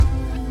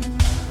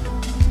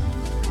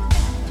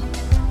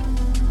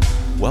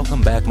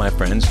Welcome back, my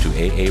friends, to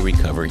AA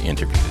Recovery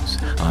Interviews.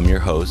 I'm your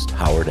host,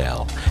 Howard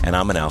L., and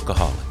I'm an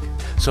alcoholic.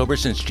 Sober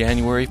since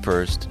January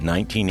 1st,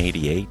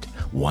 1988,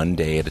 one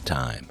day at a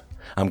time.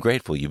 I'm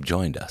grateful you've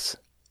joined us.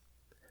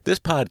 This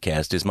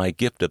podcast is my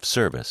gift of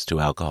service to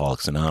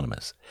Alcoholics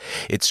Anonymous.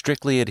 It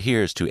strictly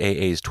adheres to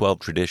AA's 12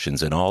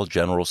 traditions and all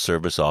General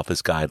Service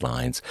Office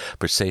guidelines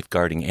for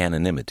safeguarding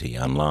anonymity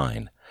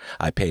online.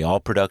 I pay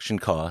all production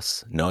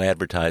costs, no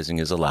advertising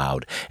is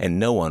allowed, and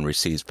no one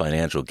receives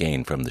financial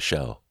gain from the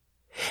show.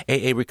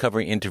 AA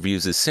Recovery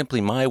Interviews is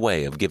simply my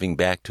way of giving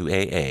back to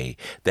AA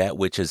that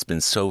which has been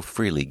so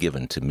freely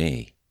given to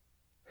me.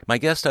 My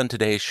guest on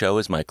today's show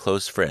is my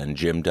close friend,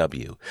 Jim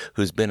W.,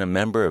 who's been a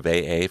member of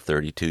AA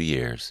 32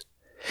 years.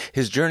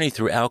 His journey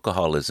through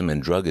alcoholism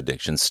and drug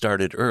addiction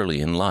started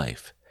early in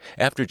life.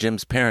 After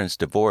Jim's parents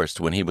divorced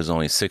when he was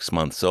only 6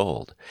 months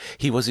old,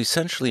 he was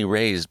essentially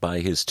raised by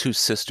his two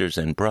sisters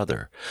and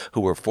brother,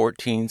 who were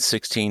 14,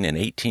 16, and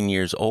 18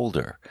 years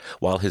older,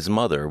 while his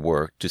mother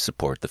worked to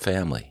support the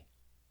family.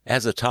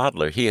 As a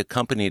toddler, he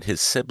accompanied his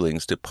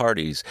siblings to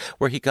parties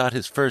where he got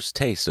his first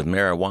taste of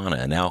marijuana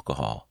and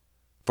alcohol.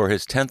 For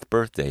his 10th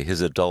birthday, his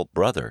adult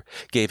brother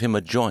gave him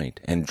a joint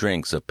and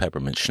drinks of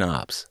peppermint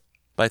schnapps.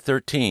 By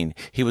 13,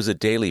 he was a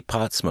daily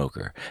pot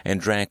smoker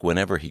and drank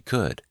whenever he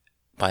could.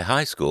 By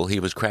high school, he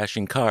was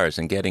crashing cars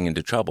and getting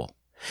into trouble.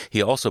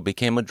 He also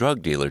became a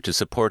drug dealer to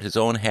support his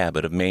own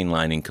habit of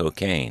mainlining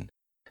cocaine.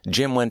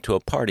 Jim went to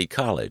a party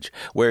college,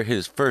 where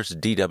his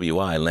first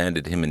DWI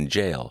landed him in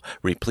jail,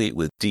 replete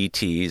with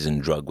DTs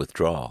and drug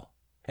withdrawal.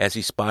 As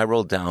he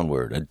spiraled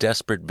downward, a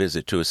desperate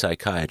visit to a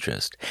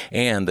psychiatrist,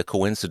 and the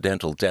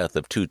coincidental death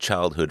of two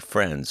childhood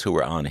friends who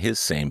were on his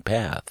same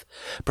path,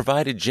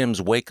 provided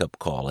Jim's wake-up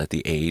call at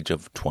the age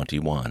of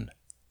 21.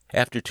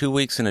 After 2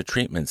 weeks in a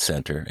treatment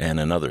center and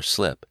another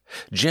slip,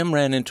 Jim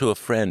ran into a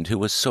friend who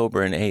was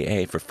sober in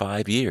AA for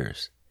 5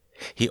 years.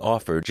 He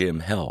offered Jim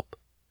help.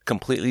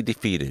 Completely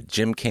defeated,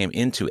 Jim came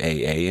into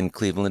AA in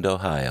Cleveland,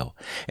 Ohio,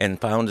 and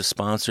found a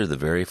sponsor the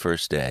very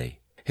first day.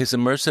 His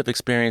immersive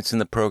experience in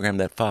the program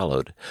that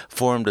followed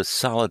formed a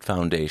solid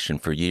foundation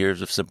for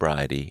years of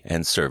sobriety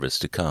and service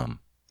to come.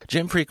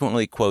 Jim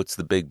frequently quotes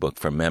the Big Book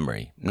from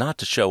memory, not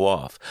to show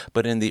off,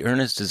 but in the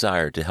earnest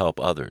desire to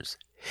help others.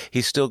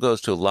 He still goes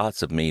to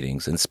lots of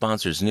meetings and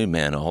sponsors new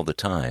men all the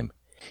time.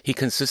 He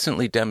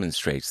consistently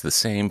demonstrates the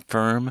same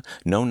firm,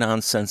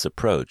 no-nonsense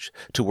approach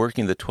to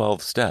working the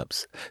 12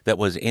 steps that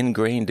was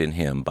ingrained in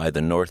him by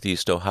the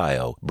Northeast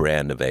Ohio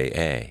brand of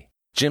AA.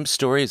 Jim's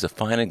story is a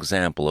fine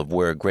example of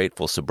where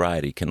grateful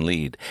sobriety can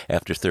lead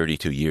after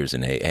 32 years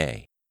in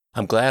AA.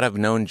 I'm glad I've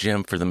known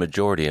Jim for the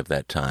majority of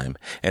that time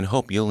and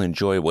hope you'll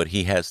enjoy what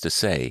he has to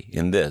say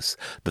in this,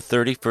 the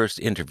 31st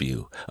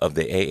interview of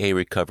the AA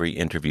Recovery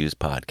Interviews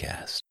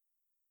podcast.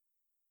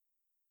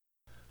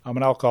 I'm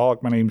an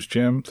alcoholic. My name's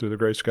Jim. Through the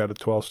grace of God of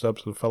 12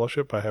 Steps of the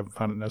Fellowship, I haven't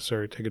found it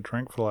necessary to take a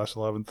drink for the last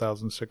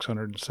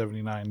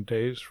 11,679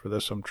 days. For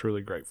this, I'm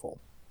truly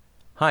grateful.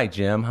 Hi,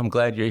 Jim. I'm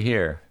glad you're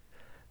here.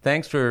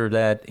 Thanks for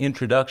that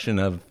introduction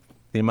of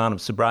the amount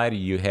of sobriety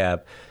you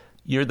have.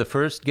 You're the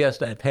first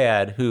guest I've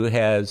had who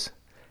has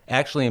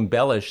actually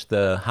embellished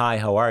the "Hi,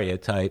 how are you"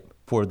 type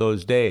for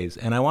those days.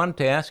 And I wanted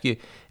to ask you,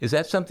 is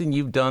that something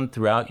you've done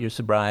throughout your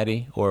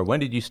sobriety, or when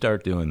did you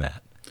start doing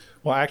that?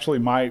 Well, actually,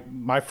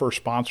 my first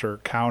sponsor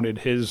counted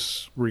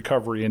his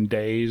recovery in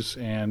days,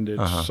 and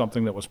it's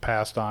something that was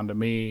passed on to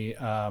me,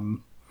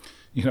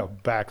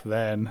 back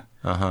then.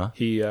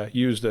 He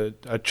used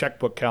a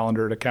checkbook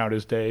calendar to count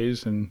his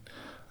days, and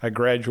I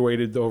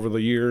graduated over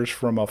the years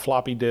from a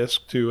floppy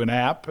disk to an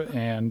app,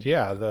 and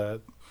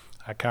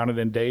I counted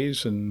in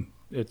days, and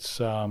it's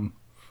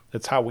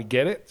how we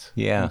get it.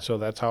 Yeah. And so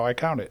that's how I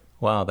count it.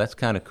 Wow, that's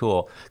kind of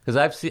cool. Because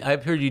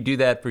I've heard you do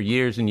that for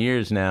years and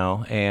years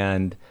now,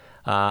 and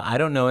I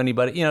don't know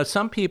anybody.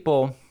 Some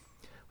people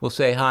will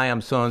say, "Hi,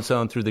 I'm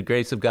so-and-so, and through the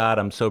grace of God,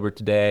 I'm sober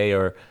today,"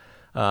 or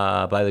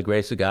 "By the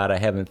grace of God, I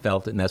haven't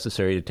felt it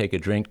necessary to take a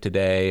drink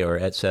today," or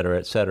et cetera,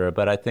 et cetera.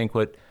 But I think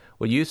what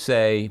you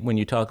say when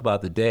you talk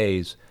about the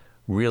days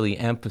really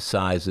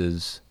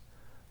emphasizes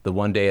the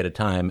one day at a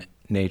time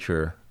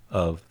nature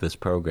of this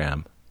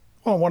program.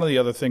 Well, one of the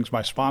other things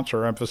my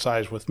sponsor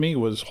emphasized with me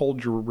was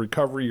hold your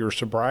recovery, your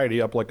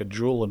sobriety up like a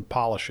jewel and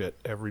polish it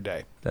every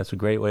day. That's a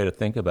great way to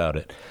think about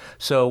it.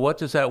 So what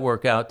does that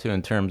work out to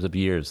in terms of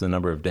years, the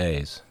number of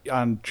days?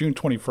 On June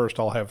 21st,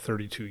 I'll have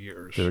 32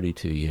 years.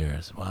 32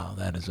 years. Wow,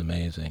 that is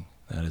amazing.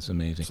 That is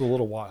amazing. It's a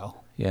little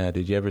while. Yeah.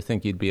 Did you ever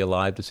think you'd be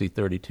alive to see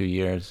 32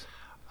 years?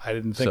 I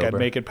didn't think sober? I'd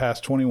make it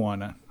past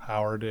 21,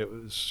 Howard. It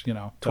was,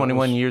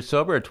 21 years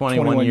sober or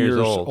 21 years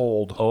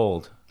old?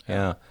 Old,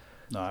 yeah.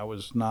 No, I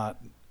was not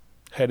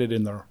headed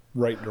in the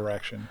right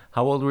direction.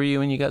 How old were you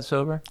when you got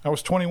sober? I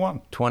was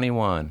 21.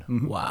 21.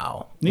 Mm-hmm.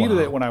 Wow. Needed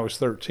it when I was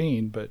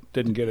 13, but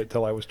didn't get it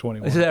till I was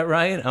 21. Is that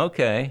right?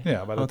 Okay.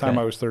 Yeah, by the time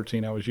I was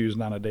 13, I was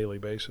using on a daily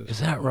basis. Is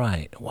that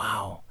right?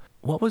 Wow.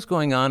 What was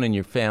going on in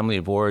your family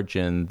of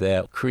origin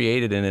that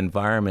created an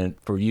environment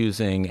for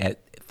using at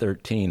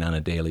 13 on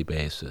a daily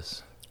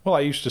basis? Well,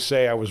 I used to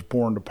say I was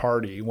born to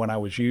party when I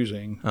was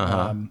using.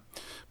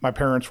 My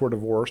parents were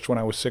divorced when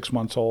I was 6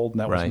 months old, and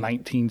that was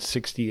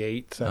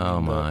 1968.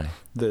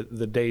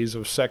 The days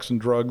of sex and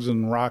drugs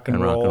and rock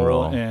and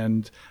roll.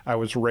 And I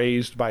was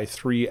raised by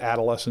 3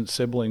 adolescent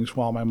siblings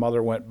while my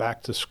mother went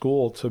back to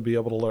school to be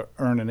able to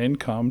earn an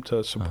income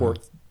to support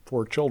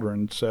 4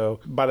 children.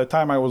 So by the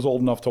time I was old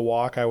enough to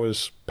walk, I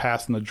was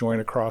passing the joint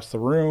across the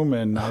room,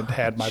 and I'd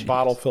had my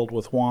bottle filled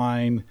with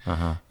wine.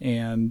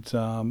 And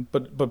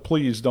but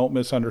please don't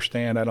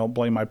misunderstand. I don't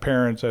blame my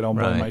parents. I don't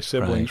blame my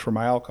siblings for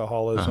my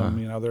alcoholism.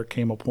 You know, there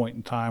came a point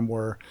in time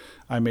where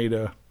I made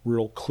a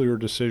real clear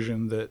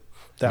decision that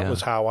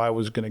was how I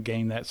was going to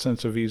gain that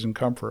sense of ease and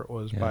comfort,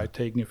 was by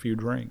taking a few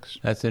drinks.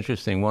 That's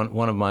interesting.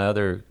 One of my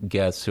other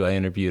guests who I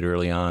interviewed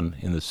early on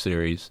in the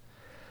series,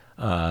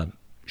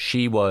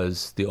 she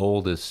was the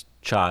oldest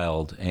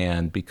child,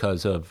 and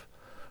because of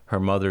her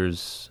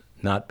mother's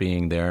not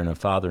being there and her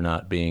father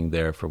not being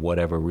there for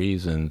whatever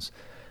reasons,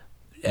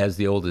 as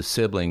the oldest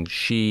sibling,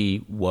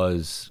 she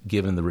was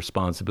given the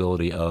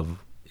responsibility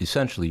of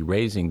essentially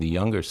raising the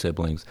younger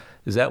siblings.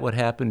 Is that what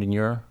happened in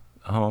your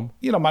home?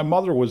 You know, my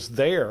mother was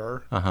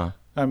there.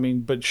 I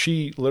mean, but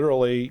she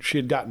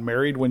had gotten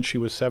married when she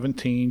was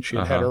 17. She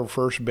had had her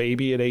first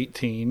baby at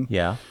 18.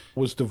 Yeah.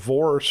 Was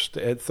divorced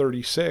at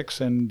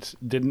 36 and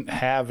didn't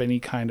have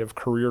any kind of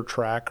career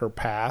track or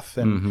path.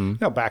 And, you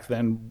know, back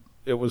then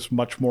it was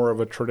much more of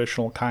a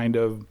traditional kind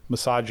of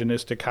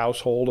misogynistic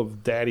household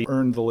of daddy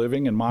earned the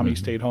living and mommy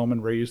stayed home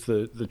and raised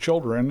the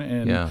children.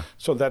 And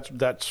so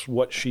that's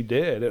what she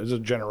did. It was a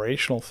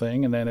generational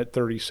thing. And then at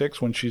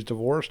 36, when she's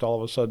divorced, all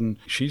of a sudden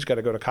she's got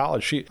to go to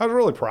college. I was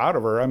really proud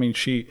of her. I mean,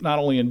 she not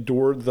only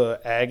endured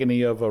the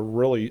agony of a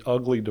really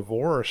ugly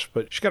divorce,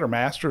 but she got her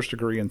master's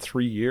degree in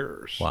 3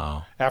 years.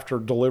 Wow. After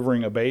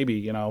delivering a baby,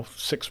 you know,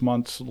 6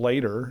 months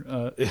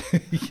later,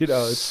 you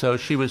know. So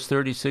she was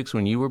 36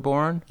 when you were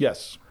born?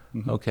 Yes.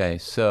 Okay,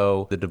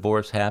 so the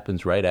divorce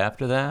happens right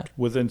after that?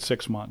 Within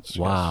 6 months.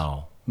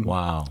 Wow. Yes.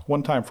 Wow.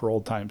 One time for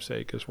old time's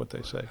sake is what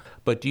they say.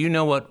 But do you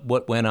know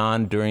what went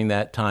on during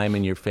that time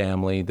in your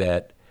family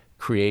that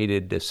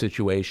created a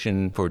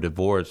situation for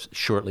divorce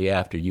shortly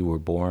after you were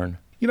born?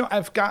 You know,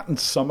 I've gotten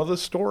some of the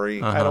story.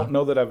 I don't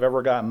know that I've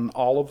ever gotten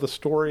all of the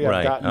story.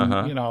 I've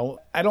gotten, you know,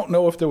 I don't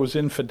know if there was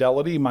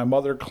infidelity. My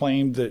mother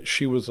claimed that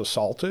she was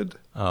assaulted.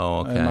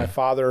 Oh, okay. And my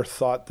father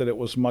thought that it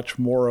was much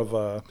more of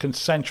a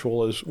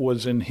consensual, as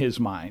was in his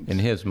mind. In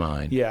his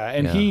mind. Yeah,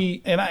 and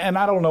he and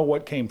I don't know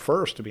what came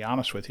first, to be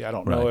honest with you. I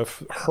don't know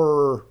if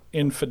her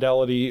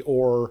infidelity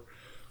or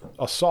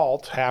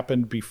assault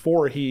happened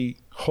before he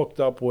hooked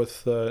up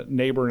with the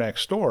neighbor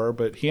next door,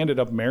 but he ended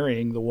up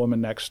marrying the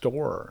woman next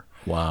door.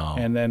 Wow.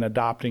 And then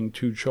adopting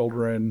 2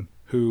 children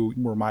who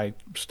were my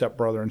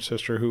stepbrother and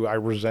sister, who I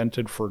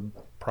resented for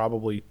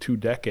probably 2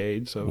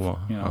 decades of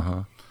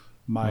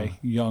my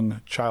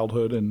young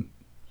childhood and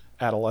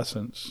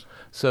adolescence.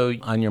 So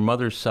on your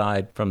mother's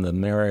side, from the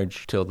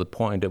marriage till the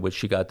point at which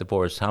she got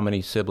divorced, how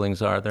many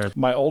siblings are there?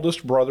 My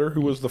oldest brother,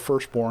 who was the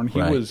firstborn, he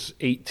was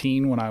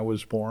 18 when I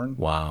was born.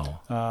 Wow.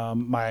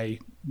 My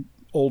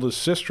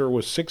oldest sister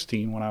was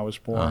 16 when I was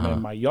born,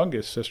 and my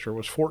youngest sister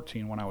was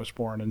 14 when I was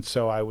born. And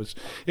so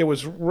it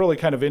was really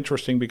kind of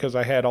interesting because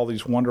I had all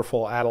these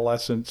wonderful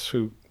adolescents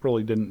who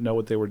really didn't know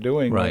what they were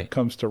doing when it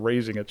comes to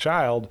raising a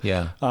child.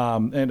 Yeah.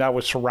 And I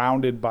was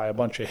surrounded by a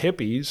bunch of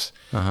hippies.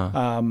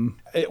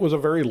 It was a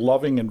very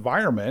loving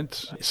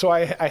environment. So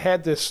I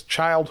had this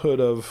childhood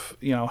of,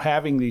 you know,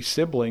 having these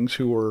siblings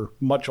who were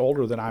much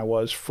older than I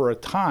was for a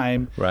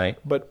time. Right.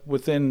 But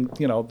within,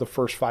 you know, the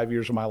first 5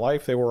 years of my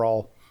life, they were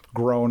all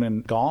grown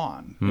and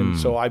gone. And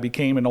so I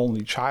became an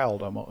only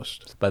child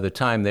almost. By the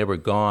time they were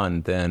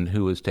gone, then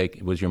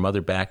was your mother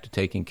back to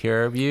taking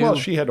care of you? Well,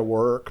 she had to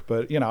work,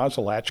 but, you know, I was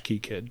a latchkey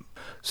kid.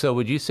 So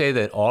would you say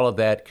that all of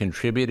that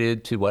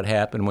contributed to what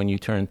happened when you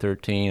turned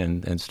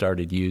 13 and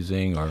started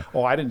using? Or?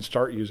 Oh, I didn't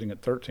start using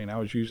at 13. I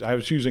was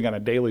using on a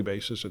daily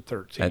basis at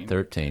 13. At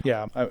 13?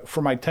 Yeah.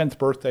 For my 10th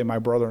birthday, my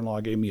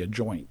brother-in-law gave me a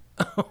joint.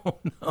 Oh,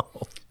 no.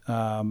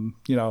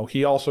 You know,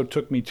 he also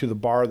took me to the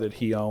bar that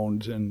he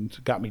owned and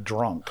got me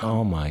drunk.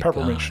 Oh my God.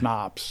 Peppermint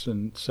schnapps.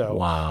 And so,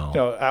 wow.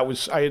 You know,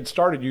 I had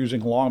started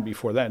using long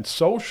before then.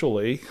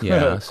 Socially,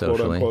 quote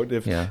socially. unquote,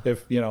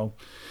 if you know,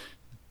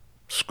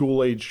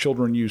 school-age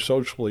children use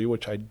socially,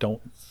 which I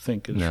don't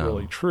think is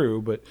really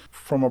true, but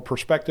from a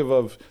perspective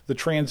of the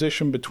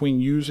transition between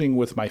using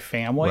with my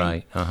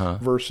family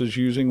versus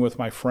using with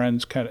my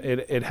friends,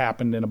 it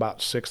happened in about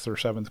 6th or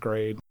 7th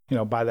grade. You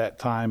know, by that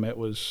time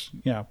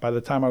by the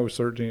time I was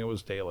 13, it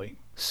was daily.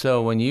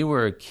 So when you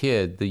were a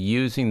kid, the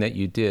using that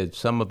you did,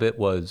 some of it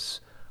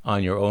was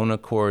on your own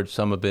accord,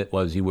 some of it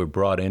was you were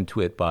brought into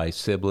it by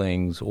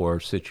siblings or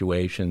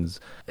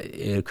situations.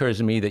 It occurs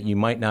to me that you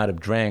might not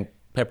have drank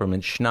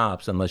peppermint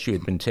schnapps unless you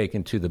had been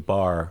taken to the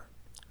bar.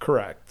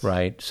 Correct.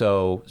 Right.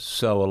 So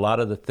a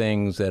lot of the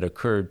things that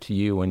occurred to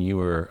you when you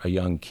were a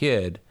young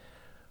kid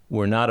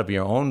were not of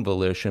your own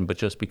volition, but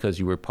just because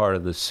you were part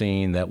of the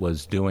scene that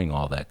was doing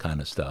all that kind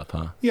of stuff,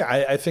 huh? Yeah,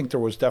 I think there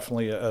was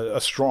definitely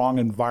a strong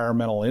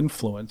environmental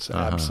influence,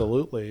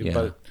 absolutely. Yeah.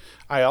 But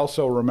I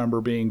also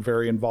remember being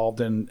very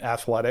involved in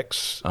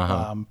athletics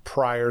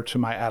prior to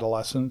my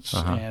adolescence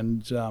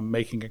and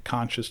making a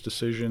conscious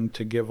decision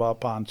to give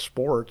up on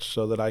sports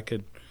so that I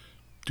could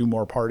do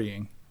more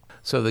partying.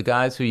 So the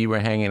guys who you were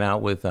hanging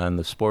out with on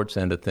the sports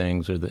end of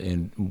things, or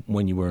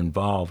when you were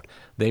involved,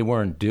 they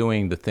weren't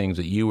doing the things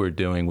that you were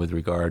doing with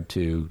regard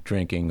to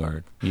drinking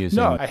or using.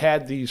 No, I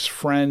had these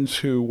friends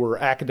who were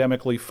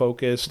academically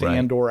focused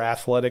and or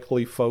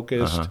athletically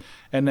focused,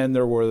 and then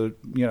there were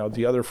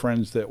the other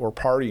friends that were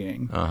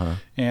partying,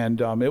 and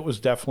there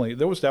was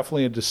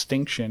definitely a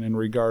distinction in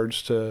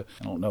regards to,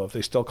 I don't know if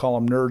they still call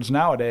them nerds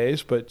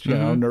nowadays, but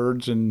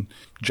nerds and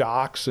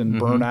jocks and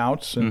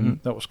burnouts,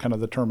 and that was kind of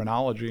the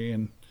terminology.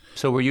 And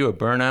so were you a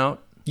burnout?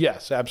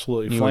 Yes,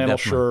 absolutely. Flannel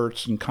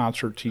shirts and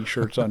concert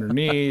T-shirts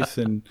underneath,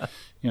 and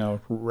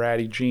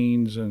ratty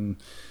jeans, and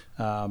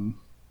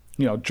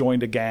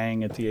joined a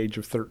gang at the age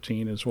of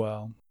 13 as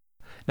well.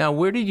 Now,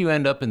 where did you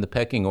end up in the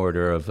pecking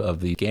order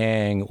of the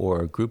gang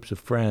or groups of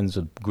friends,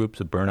 of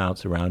groups of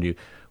burnouts around you?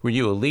 Were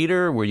you a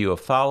leader? Were you a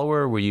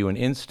follower? Were you an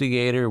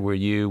instigator? Were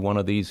you one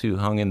of these who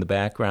hung in the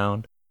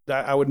background?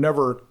 I would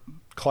never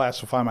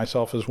classify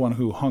myself as one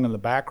who hung in the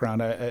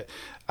background.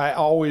 I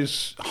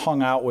always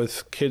hung out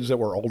with kids that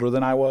were older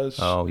than I was.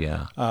 Oh,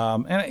 yeah.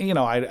 And,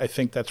 I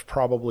think that's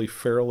probably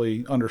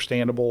fairly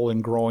understandable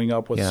in growing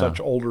up with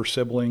such older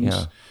siblings.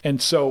 Yeah. And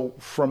so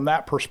from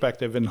that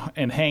perspective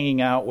and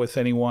hanging out with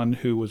anyone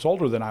who was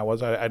older than I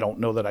was, I don't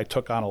know that I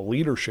took on a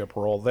leadership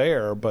role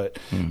there, but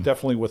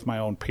definitely with my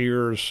own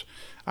peers,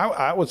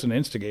 I was an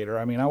instigator.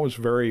 I mean, I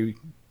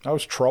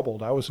was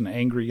troubled. I was an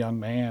angry young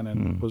man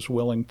and was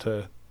willing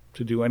to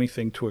do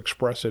anything to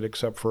express it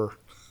except for,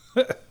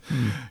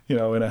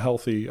 in a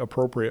healthy,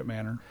 appropriate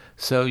manner.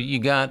 So you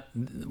got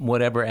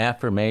whatever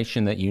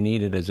affirmation that you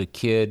needed as a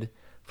kid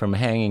from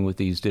hanging with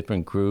these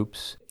different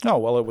groups? Oh,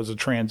 well, it was a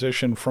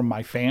transition from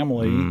my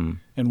family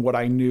and what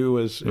I knew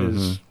as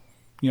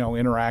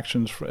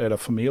interactions at a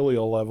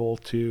familial level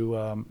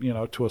to,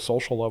 to a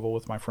social level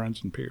with my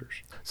friends and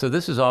peers. So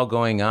this is all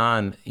going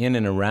on in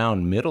and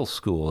around middle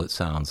school, it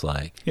sounds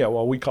like. Yeah,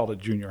 well, we called it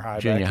junior high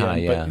back then. Junior high,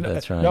 yeah,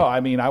 that's right. No, I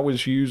mean, I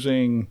was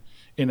using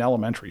in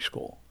elementary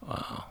school.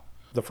 Wow.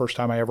 The first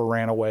time I ever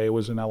ran away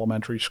was in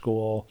elementary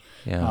school.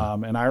 Yeah.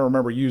 And I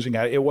remember using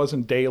it. It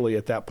wasn't daily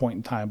at that point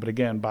in time, but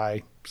again,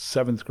 by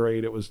 7th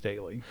grade, it was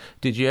daily.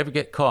 Did you ever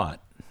get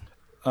caught?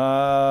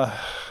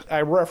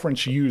 I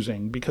reference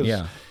using because,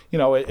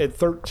 at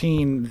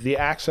 13, the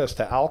access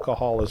to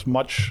alcohol is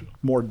much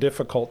more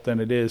difficult than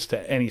it is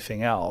to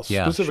anything else,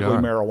 specifically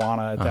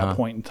marijuana at that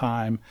point in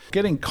time.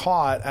 Getting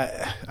caught,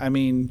 I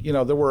mean,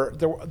 there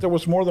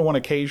was more than one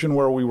occasion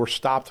where we were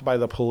stopped by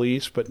the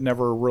police, but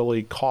never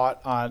really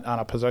caught on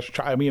a possession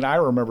charge. I mean, I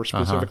remember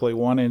specifically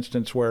one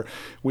instance where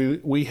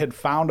we had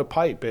found a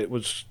pipe. It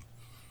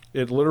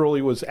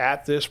literally was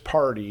at this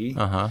party,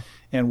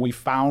 and we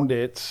found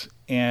it.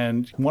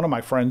 And one of my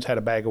friends had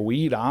a bag of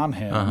weed on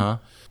him.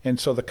 And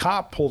so the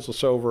cop pulls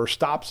us over,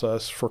 stops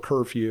us for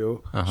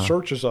curfew,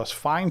 searches us,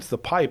 finds the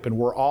pipe, and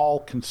we're all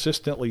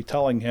consistently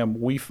telling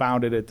him we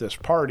found it at this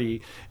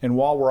party. And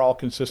while we're all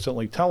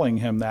consistently telling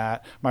him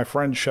that, my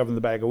friend's shoving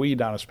the bag of weed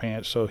down his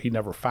pants, so he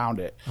never found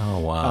it. Oh,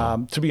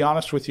 wow. To be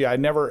honest with you,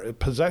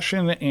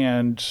 possession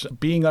and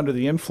being under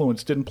the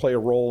influence didn't play a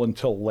role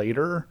until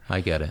later.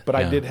 I get it. But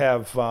I did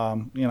have, I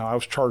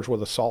was charged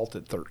with assault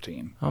at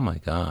 13. Oh, my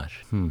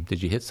gosh.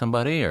 Did you hit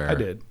somebody? Or? I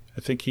did. I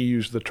think he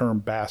used the term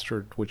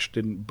bastard, which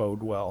didn't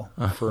bode well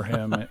for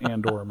him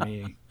and or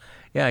me.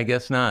 Yeah, I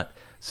guess not.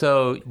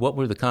 So what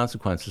were the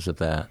consequences of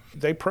that?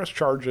 They pressed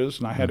charges,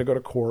 and I had to go to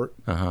court.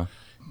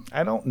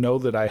 I don't know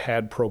that I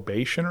had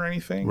probation or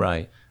anything.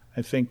 Right.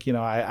 I think,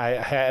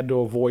 I had to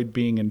avoid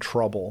being in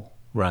trouble.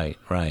 Right.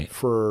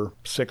 For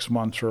 6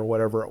 months or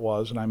whatever it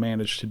was, and I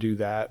managed to do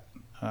that.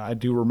 I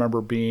do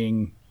remember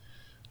being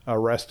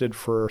arrested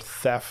for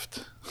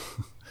theft.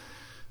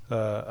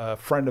 A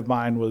friend of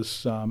mine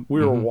was, we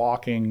were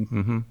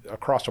walking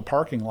across a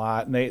parking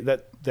lot,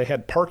 and they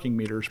had parking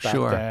meters back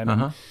then.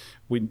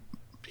 And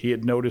he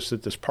had noticed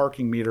that this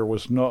parking meter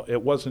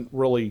it wasn't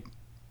really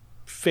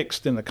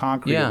fixed in the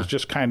concrete. It was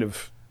just kind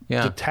of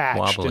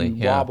detached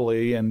and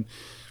wobbly, and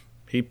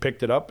he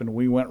picked it up, and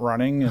we went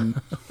running.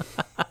 And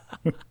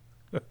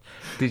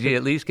did you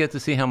at least get to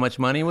see how much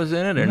money was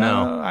in it, or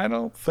no? I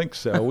don't think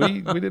so.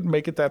 We didn't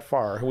make it that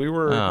far. We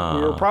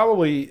were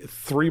probably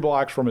 3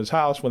 blocks from his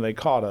house when they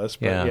caught us.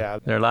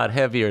 But they're a lot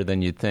heavier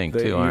than you'd think,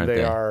 too, aren't they?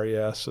 They are,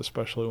 yes,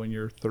 especially when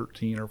you're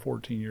 13 or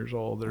 14 years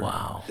old.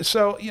 Wow.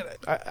 So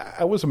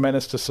I was a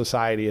menace to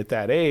society at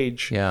that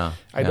age.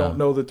 I don't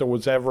know that there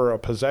was ever a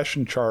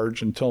possession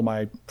charge until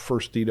my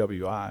first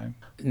DWI.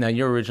 Now,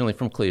 you're originally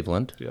from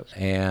Cleveland. Yes.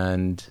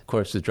 And, of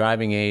course, the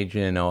driving age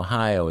in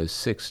Ohio is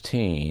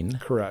 16.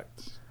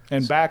 Correct.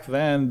 And back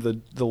then,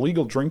 the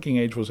legal drinking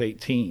age was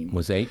 18.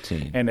 Was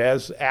 18. And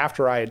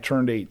after I had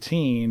turned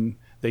 18,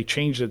 they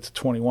changed it to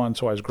 21,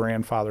 so I was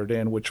grandfathered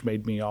in, which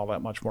made me all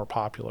that much more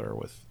popular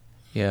with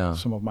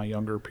some of my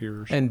younger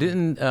peers. And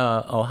didn't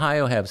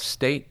Ohio have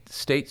state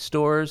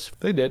stores?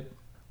 They did.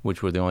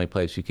 Which were the only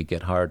place you could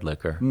get hard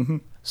liquor. Mm-hmm.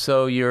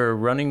 So you're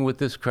running with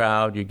this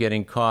crowd, you're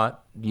getting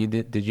caught.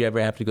 Did you ever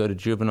have to go to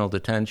juvenile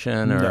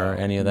detention or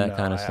any of that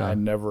kind of stuff? I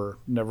never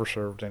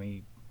served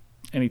any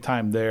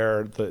time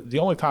there. The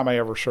only time I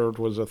ever served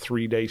was a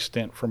 3-day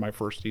stint for my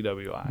first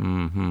DWI.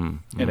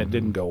 Mm-hmm. And it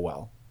didn't go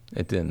well.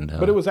 It didn't, huh?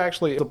 But it was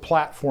actually the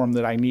platform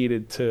that I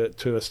needed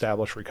to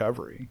establish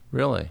recovery.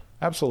 Really?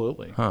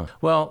 Absolutely. Huh.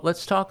 Well,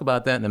 let's talk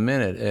about that in a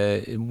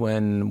minute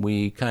when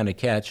we kind of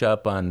catch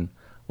up on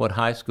what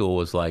high school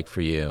was like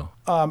for you.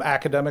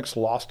 Academics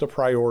lost a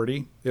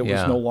priority. It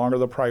was no longer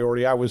the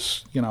priority. I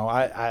was,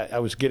 I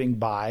was getting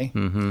by.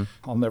 Mm-hmm.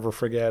 I'll never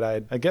forget.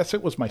 I guess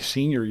it was my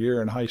senior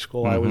year in high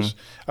school. Mm-hmm.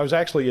 I was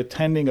actually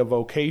attending a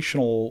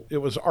vocational. It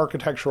was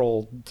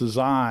architectural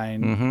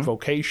design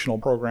vocational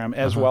program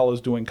as well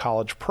as doing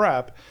college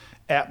prep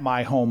at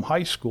my home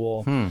high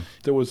school.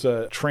 There was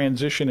a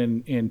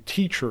transition in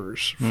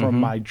teachers from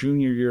my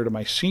junior year to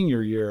my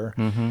senior year,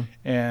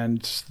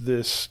 and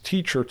this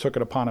teacher took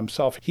it upon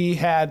himself. He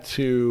had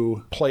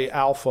to play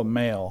alpha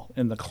male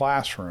in the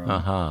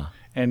classroom.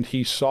 And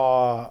he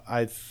saw,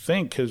 I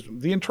think,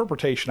 the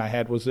interpretation I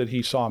had was that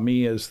he saw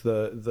me as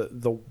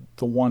the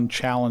one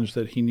challenge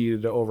that he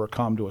needed to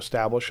overcome to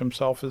establish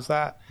himself as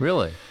that.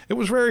 Really? It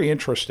was very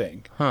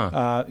interesting.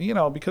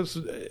 Because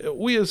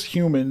we as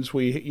humans,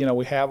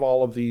 we have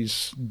all of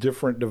these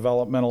different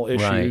develomental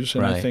issues,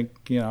 and I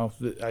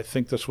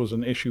think this was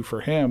an issue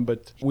for him.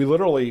 But we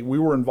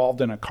were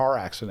involved in a car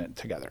accident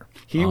together.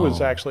 He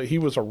was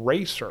a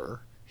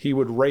racer. He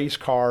would race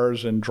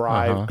cars and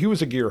drive. He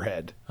was a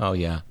gearhead. Oh,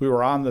 yeah. We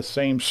were on the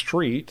same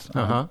street.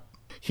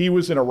 He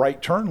was in a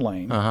right turn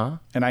lane,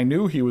 and I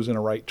knew he was in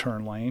a right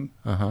turn lane.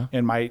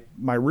 And my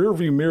rear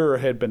view mirror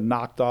had been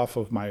knocked off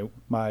of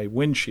my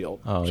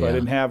windshield, I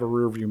didn't have a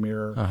rear view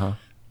mirror.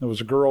 There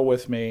was a girl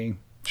with me.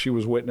 She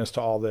was witness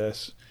to all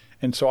this.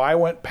 And so I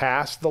went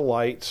past the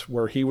lights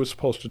where he was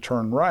supposed to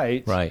turn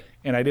right,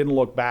 and I didn't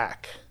look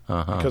back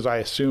because I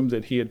assumed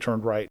that he had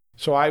turned right.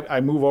 So I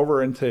move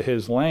over into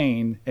his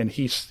lane, and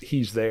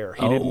he's there.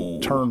 He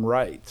didn't turn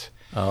right.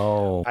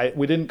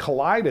 We didn't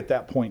collide at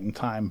that point in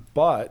time,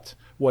 but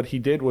what he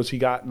did was he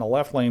got in the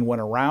left lane, went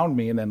around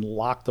me, and then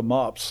locked him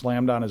up,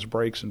 slammed on his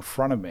brakes in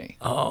front of me.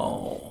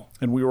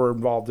 And we were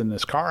involved in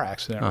this car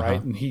accident,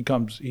 right? And he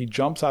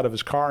jumps out of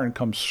his car and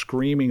comes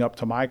screaming up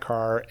to my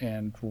car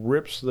and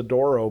rips the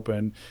door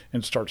open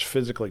and starts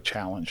physically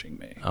challenging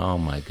me. Oh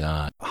my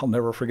God. I'll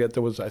never forget,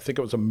 I think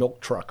it was a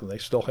milk truck, and they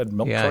still had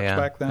milk trucks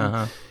back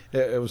then.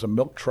 It was a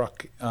milk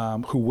truck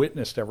who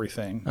witnessed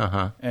everything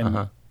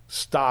and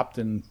stopped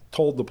and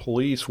told the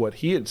police what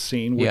he had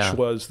seen, which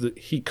was that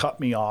he cut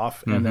me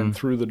off and then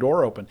threw the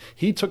door open.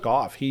 He took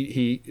off.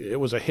 It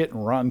was a hit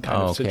and run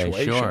kind of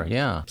situation. Sure,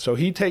 yeah. So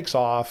he takes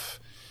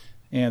off,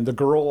 and the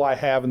girl I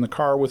have in the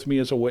car with me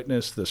is a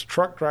witness. This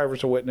truck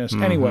driver's a witness.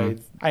 Anyway,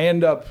 I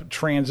end up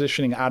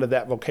transitioning out of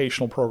that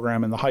vocational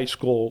program, and the high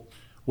school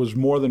was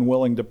more than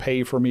willing to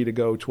pay for me to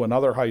go to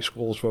another high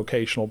school's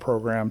vocational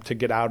program to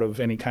get out of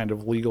any kind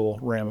of legal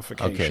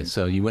ramification. Okay,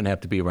 so you wouldn't have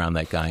to be around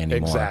that guy anymore.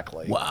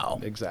 Exactly. Wow.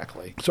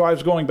 Exactly. So I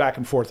was going back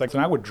and forth, and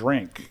I would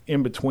drink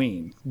in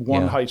between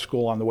one high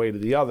school on the way to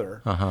the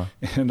other.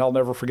 And I'll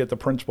never forget the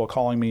principal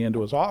calling me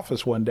into his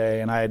office one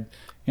day, and I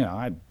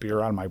had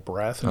beer on my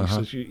breath, and he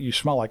says, you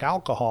smell like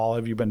alcohol.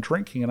 Have you been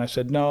drinking? And I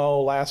said,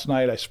 no, last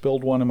night I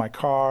spilled one in my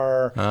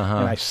car,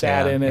 and I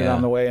sat in it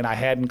on the way, and I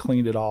hadn't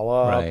cleaned it all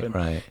up.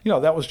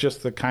 That was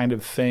just the kind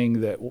of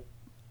thing that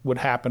would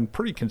happen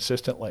pretty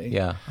consistently.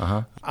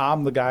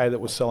 I'm the guy that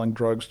was selling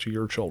drugs to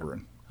your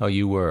children. Oh,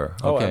 you were?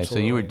 Okay, so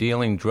you were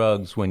dealing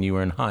drugs when you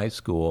were in high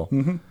school.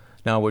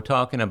 Now, we're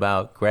talking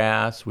about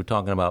grass, we're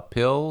talking about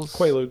pills?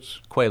 Quaaludes.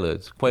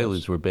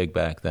 Quaaludes were big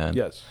back then.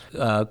 Yes.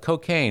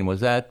 Cocaine,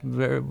 was that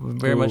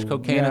very much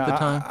cocaine at the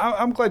time?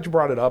 I'm glad you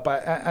brought it up.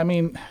 I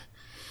mean,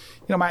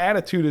 my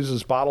attitude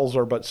is bottles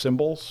are but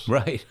symbols.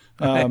 Right.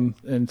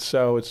 And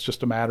so it's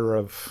just a matter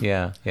of...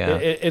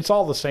 It's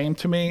all the same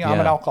to me.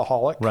 I'm an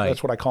alcoholic. Right.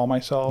 That's what I call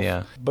myself.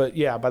 But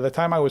by the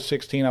time I was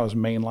 16, I was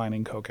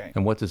mainlining cocaine.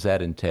 And what does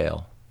that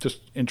entail?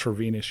 Just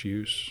intravenous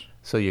use.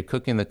 So you're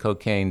cooking the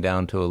cocaine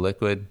down to a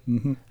liquid,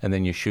 and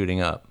then you're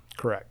shooting up.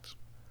 Correct.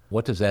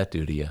 What does that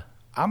do to you?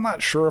 I'm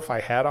not sure if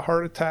I had a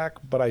heart attack,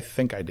 but I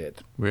think I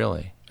did.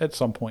 Really? At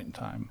some point in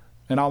time.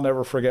 And I'll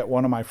never forget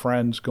one of my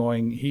friends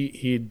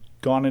he'd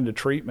gone into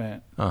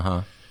treatment.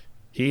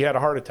 He had a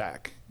heart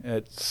attack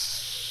at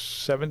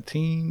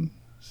 17,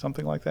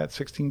 something like that,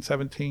 16,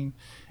 17.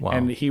 Wow.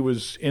 And he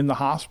was in the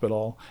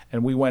hospital,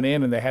 and we went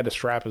in, and they had to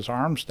strap his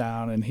arms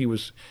down, and he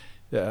was...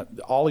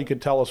 all he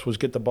could tell us was,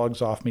 get the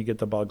bugs off me, get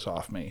the bugs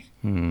off me.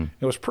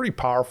 It was pretty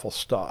powerful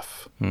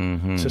stuff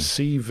to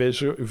see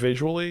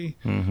visually,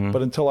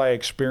 but until I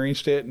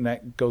experienced it, and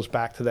that goes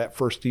back to that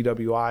first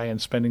DWI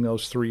and spending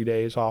those 3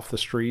 days off the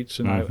streets,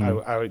 and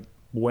I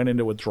went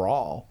into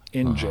withdrawal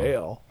in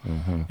jail,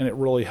 and it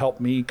really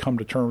helped me come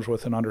to terms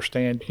with and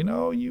understand,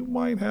 you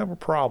might have a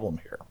problem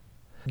here.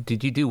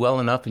 Did you do well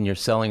enough in your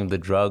selling of the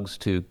drugs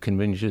to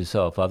convince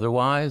yourself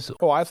otherwise?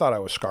 Oh, I thought I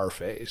was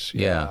Scarface.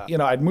 Yeah. You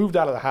know, I'd moved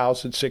out of the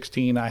house at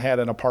 16. I had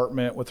an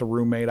apartment with a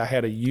roommate. I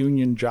had a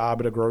union job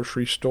at a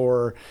grocery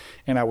store,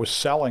 and I was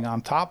selling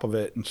on top of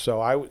it. And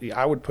so I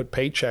would put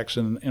paychecks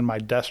in my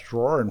desk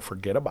drawer and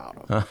forget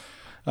about them.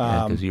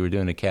 Because you were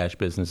doing a cash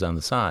business on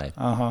the side.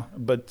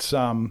 But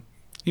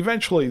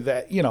eventually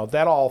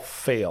that all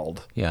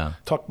failed. Yeah.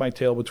 Tucked my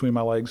tail between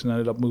my legs and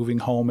ended up moving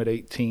home at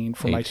 18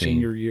 for my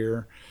senior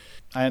year.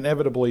 I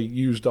inevitably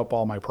used up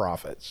all my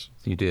profits.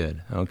 You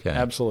did? Okay.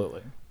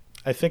 Absolutely.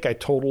 I think I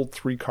totaled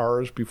 3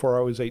 cars before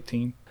I was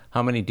 18.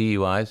 How many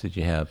DUIs did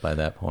you have by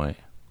that point?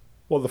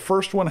 Well, the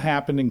first one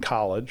happened in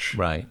college.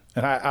 Right.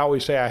 And I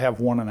always say I have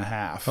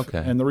 1.5. Okay.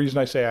 And the reason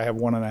I say I have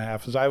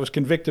 1.5 is I was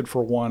convicted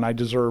for 1. I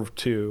deserved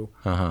 2.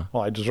 Well,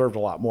 I deserved a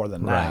lot more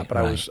than that, but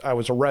I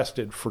was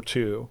arrested for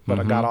 2, but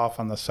I got off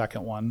on the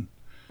second one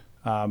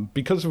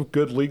because of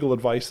good legal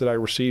advice that I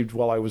received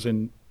while I was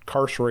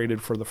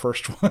incarcerated for the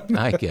first one.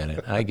 I get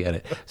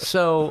it.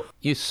 So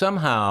you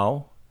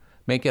somehow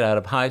make it out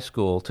of high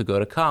school to go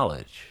to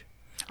college.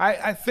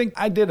 I think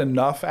I did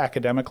enough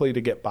academically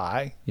to get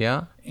by.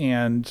 Yeah?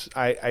 And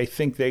I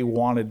think they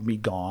wanted me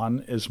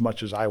gone as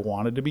much as I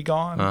wanted to be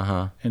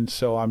gone. And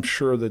so I'm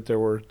sure that there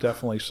were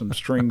definitely some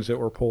strings that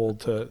were pulled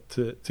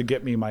to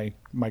get me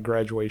my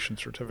graduation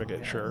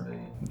certificate, sure.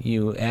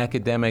 You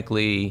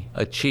academically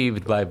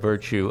achieved by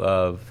virtue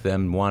of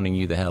them wanting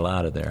you the hell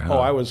out of there, huh? Oh,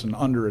 I was an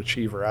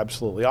underachiever,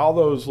 absolutely. All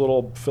those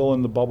little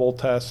fill-in-the-bubble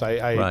tests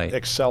I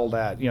excelled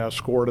at,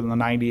 scored in the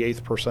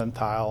 98th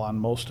percentile on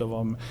most of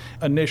them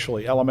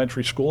initially,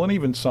 elementary school, and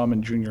even some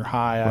in junior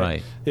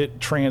high. It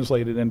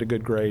translated into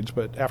good grades,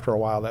 but after a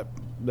while that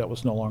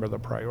was no longer the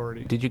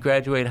priority. Did you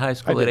graduate high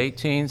school at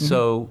 18?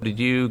 So did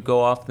you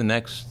go off the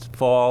next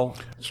fall?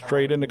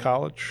 Straight into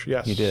college,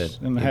 yes. You did.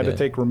 And I had to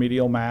take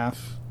remedial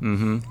math.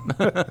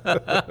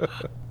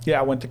 Yeah,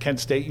 I went to Kent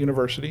State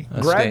University.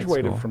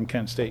 Graduated from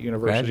Kent State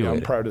University,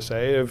 I'm proud to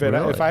say.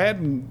 If I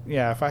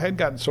hadn't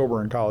gotten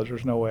sober in college,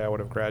 there's no way I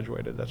would have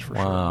graduated, that's for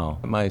sure. Wow.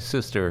 My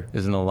sister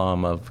is an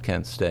alum of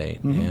Kent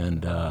State,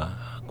 and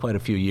quite a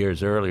few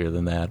years earlier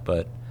than that,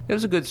 but it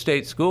was a good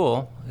state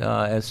school,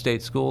 as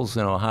state schools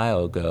in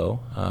Ohio go.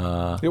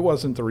 It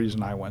wasn't the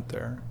reason I went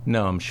there.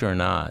 No, I'm sure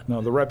not.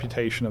 No, the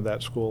reputation of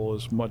that school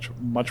is much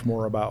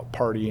more about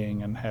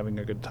partying and having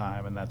a good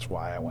time, and that's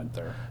why I went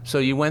there. So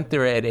you went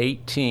there at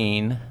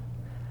 18,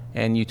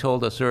 and you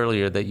told us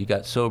earlier that you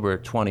got sober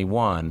at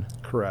 21.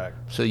 Correct.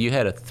 So you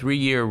had a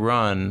 3-year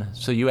run.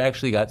 So you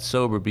actually got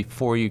sober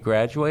before you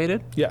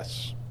graduated?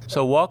 Yes.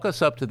 So walk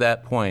us up to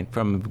that point,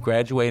 from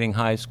graduating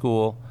high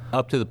school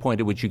up to the point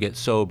at which you get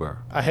sober.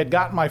 I had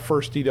gotten my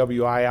first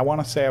DWI. I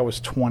want to say I was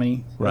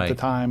 20 at the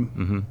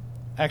time.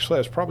 Actually,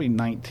 I was probably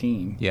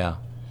 19. Yeah.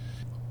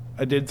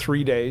 I did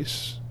 3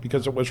 days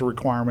because it was a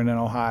requirement in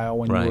Ohio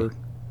when you were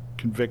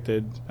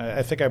convicted.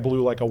 I think I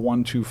blew like a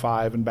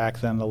 1.25, and back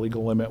then the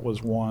legal limit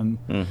was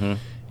 1.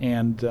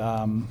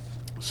 And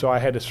so I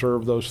had to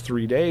serve those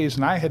 3 days,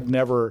 and I'd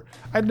never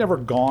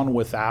gone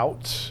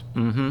without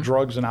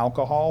drugs and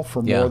alcohol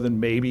for more than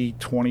maybe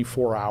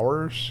 24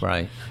 hours.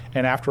 Right.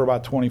 And after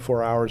about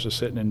 24 hours of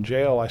sitting in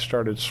jail, I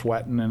started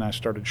sweating and I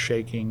started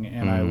shaking,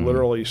 and I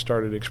literally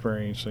started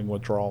experiencing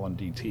withdrawal and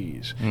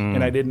DTs.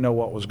 And I didn't know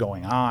what was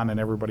going on, and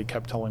everybody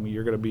kept telling me,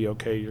 "You're going to be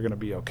okay, you're going to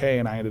be okay."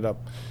 And I ended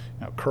up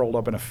curled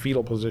up in a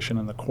fetal position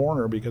in the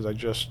corner because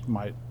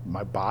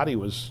my body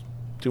was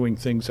doing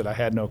things that I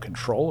had no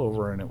control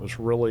over, and it was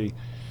really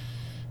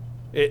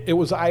it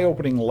was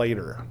eye-opening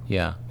later.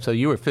 Yeah. So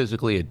you were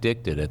physically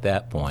addicted at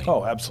that point.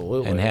 Oh,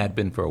 absolutely. And had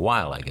been for a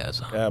while, I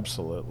guess.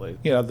 Absolutely.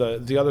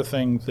 The other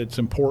thing that's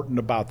important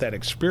about that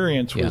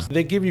experience was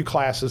they give you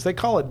classes. They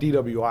call it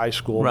DWI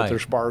school, but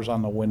there's bars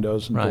on the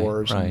windows and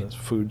doors, and the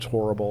food's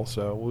horrible.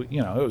 So,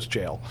 it was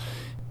jail.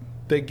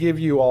 They give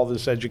you all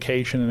this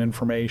education and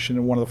information,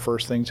 and one of the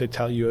first things they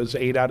tell you is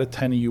 8 out of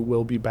 10 of you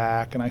will be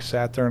back. And I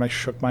sat there and I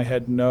shook my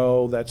head,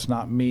 no, that's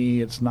not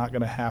me. It's not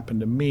going to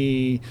happen to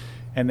me.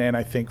 And then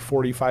I think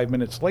 45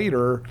 minutes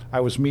later, I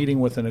was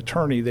meeting with an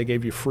attorney. They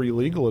gave you free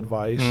legal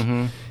advice.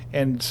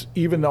 And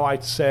even though I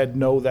said,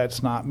 no,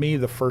 that's not me,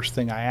 the first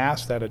thing I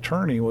asked that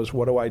attorney was,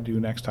 what do I do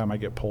next time I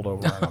get pulled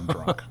over and I'm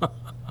drunk?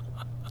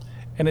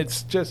 And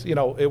it's just,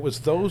 it was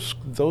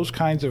those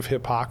kinds of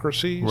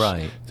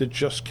hypocrisies that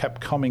just kept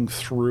coming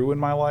through in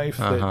my life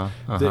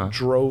that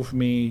drove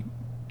me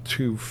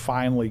to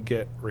finally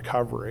get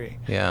recovery.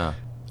 Yeah.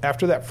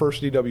 After that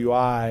first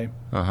DWI,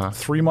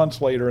 3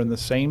 months later in the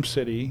same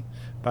city,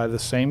 by the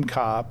same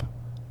cop,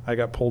 I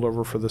got pulled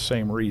over for the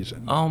same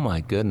reason. Oh,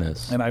 my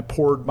goodness. And I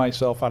poured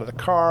myself out of the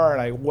car,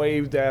 and I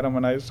waved at him,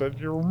 and I said,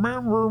 "You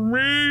remember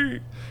me?"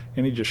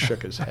 And he just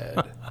shook his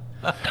head.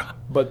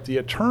 But the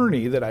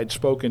attorney that I'd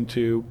spoken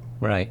to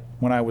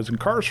when I was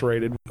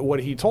incarcerated,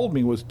 what he told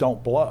me was,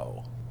 don't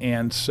blow.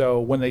 And so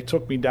when they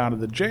took me down to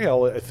the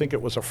jail, I think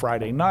it was a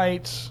Friday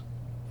night,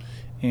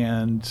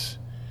 and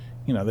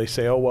they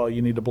say, "Oh, well,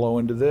 you need to blow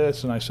into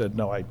this." And I said,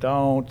 "No, I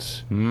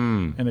don't."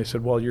 And they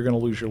said, "Well, you're going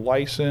to lose your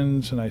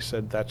license." And I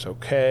said, "That's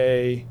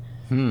okay."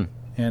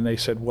 And they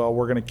said, well,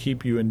 we're going to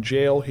keep you in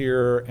jail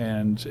here,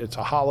 and it's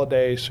a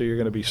holiday, so you're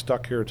going to be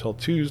stuck here till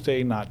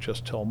Tuesday, not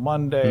just till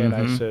Monday. And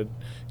I said,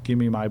 give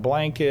me my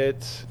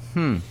blanket.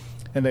 And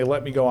they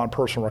let me go on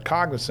personal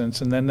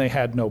recognizance, and then they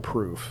had no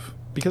proof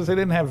because they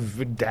didn't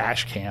have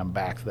dash cam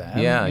back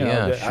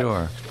then.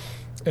 Sure.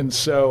 And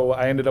so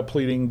I ended up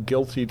pleading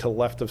guilty to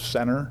left of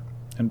center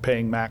and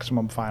paying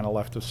maximum fine of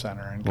left of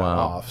center and got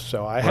off.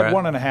 So I had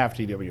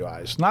 1.5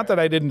 DWIs. Not that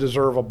I didn't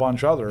deserve a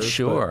bunch others.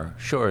 Sure.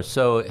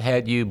 So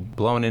had you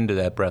blown into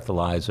that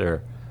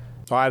breathalyzer?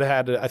 I'd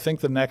had, I think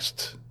the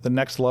next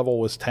level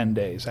was 10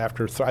 days.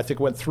 After, I think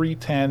it went 3,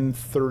 10,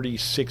 30,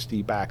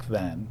 60 back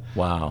then.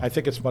 Wow. I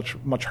think it's much,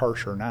 much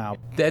harsher now.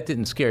 That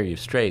didn't scare you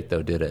straight,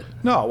 though, did it?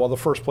 No. Well, the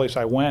first place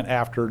I went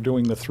after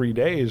doing the 3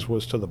 days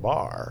was to the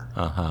bar.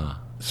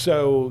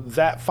 So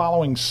that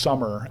following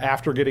summer,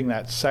 after getting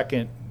that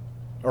second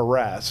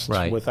arrest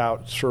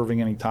without serving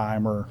any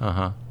time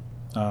or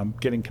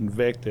getting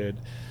convicted,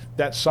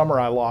 that summer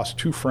I lost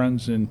 2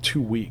 friends in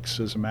 2 weeks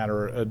as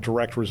a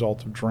direct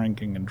result of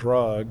drinking and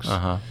drugs.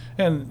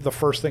 And the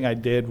first thing I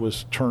did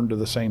was turn to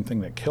the same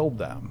thing that killed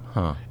them.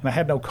 And I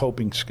had no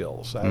coping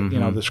skills.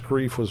 This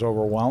grief was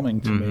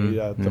overwhelming to me.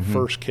 The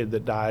first kid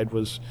that died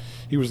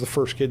he was the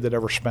first kid that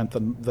ever spent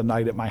the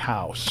night at my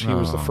house. He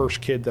was the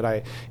first kid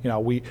that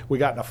we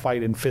got in a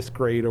fight in 5th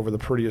grade over the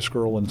prettiest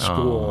girl in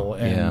school.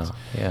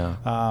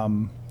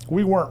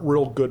 We weren't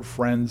real good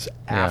friends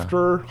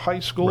after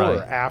high school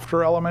or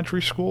after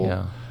elementary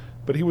school,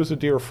 but he was a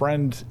dear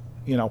friend,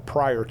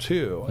 prior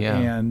to,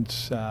 and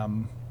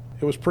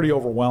it was pretty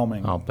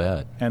overwhelming. I'll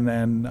bet. And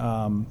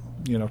then,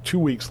 2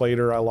 weeks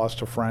later, I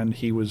lost a friend.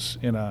 He was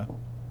in a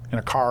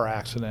car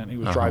accident. He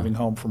was driving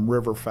home from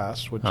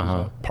Riverfest, which is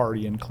a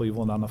party in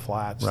Cleveland on the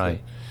Flats.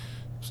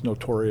 It's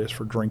notorious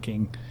for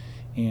drinking.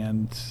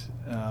 And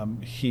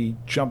he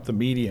jumped the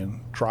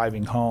median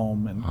driving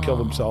home and killed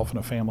himself and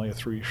a family of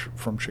 3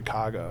 from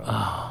Chicago.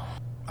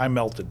 I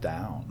melted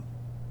down.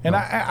 And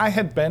I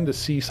had been to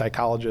see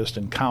psychologists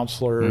and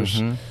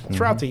counselors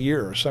throughout the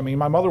years. I mean,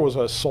 my mother was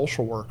a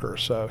social worker,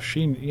 so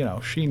she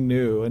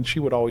knew, and she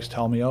would always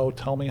tell me, "Oh,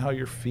 tell me how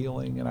you're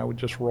feeling," and I would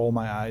just roll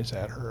my eyes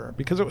at her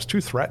because it was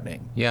too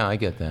threatening. Yeah, I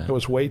get that. It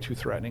was way too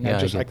threatening.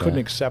 I couldn't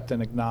accept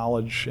and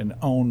acknowledge and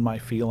own my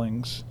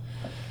feelings.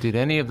 Did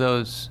any of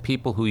those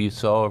people who you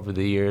saw over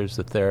the years,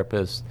 the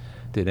therapists,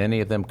 did any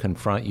of them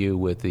confront you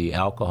with the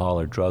alcohol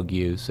or drug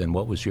use, and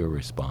what was your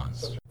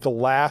response? The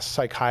last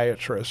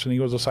psychiatrist, and he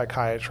was a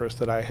psychiatrist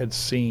that I had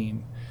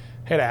seen,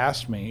 had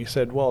asked me, he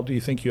said, "Well, do you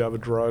think you have a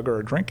drug or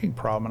a drinking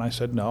problem?" And I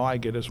said, "No, I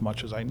get as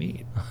much as I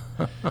need."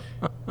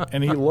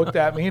 And he looked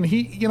at me, and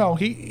he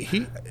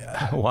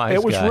Wise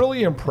it was guy.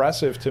 really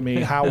impressive to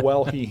me how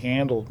well he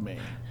handled me.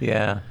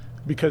 Yeah.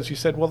 Because he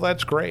said, "Well,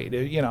 that's great.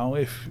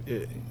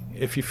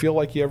 If you feel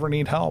like you ever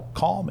need help,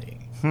 call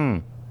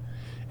me."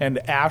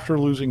 And after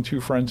losing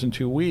 2 friends in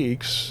 2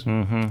 weeks,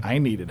 I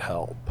needed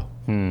help.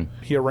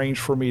 He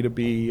arranged for me to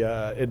be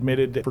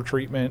admitted for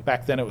treatment.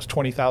 Back then it was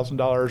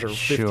 $20,000 or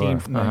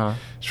 $15,000. They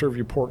serve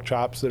you pork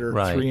chops that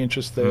are 3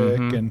 inches thick.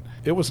 And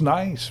it was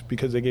nice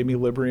because they gave me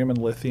Librium and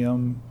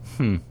lithium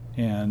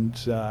and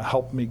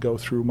helped me go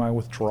through my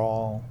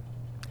withdrawal.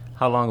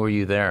 How long were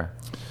you there?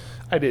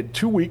 I did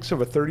 2 weeks of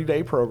a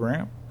 30-day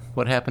program.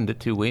 What happened to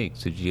 2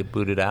 weeks? Did you get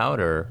booted out,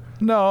 or?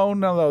 No.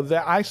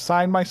 I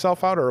signed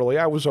myself out early.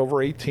 I was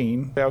over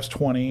 18. I was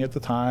 20 at the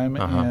time.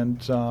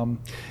 And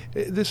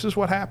this is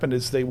what happened,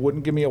 is they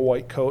wouldn't give me a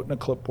white coat and a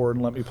clipboard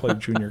and let me play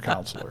junior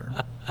counselor.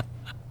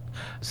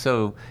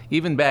 So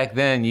even back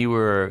then, you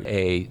were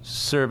a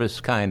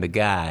service kind of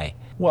guy.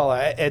 Well,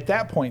 at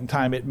that point in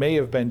time, it may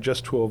have been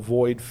just to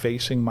avoid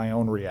facing my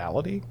own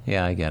reality.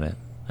 Yeah, I get it.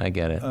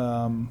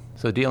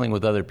 So dealing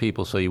with other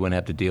people so you wouldn't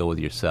have to deal with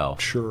yourself.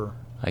 Sure.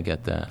 I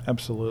get that.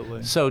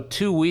 Absolutely. So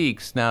 2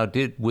 weeks. Now,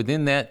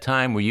 within that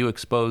time, were you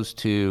exposed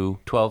to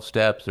 12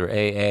 steps or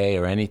AA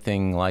or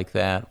anything like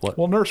that?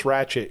 Well, Nurse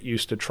Ratchet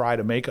used to try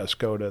to make us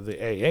go to the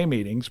AA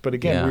meetings, but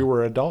again, we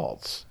were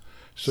adults,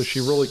 so she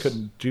really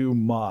couldn't do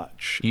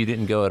much. You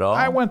didn't go at all?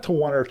 I went to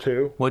 1 or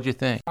 2. What'd you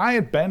think? I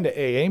had been to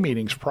AA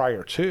meetings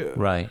prior to.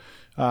 Right.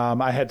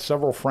 I had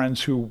several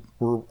friends who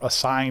were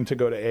assigned to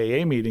go to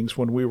AA meetings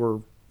when we were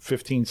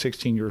 15,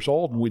 16 years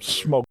old, and we'd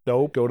smoke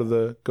dope, go to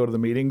the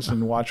meetings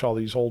and watch all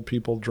these old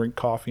people drink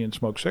coffee and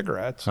smoke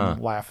cigarettes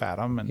and laugh at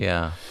them.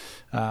 And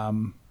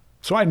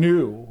so I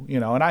knew,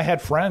 and I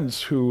had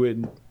friends who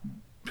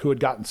had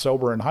gotten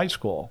sober in high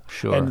school.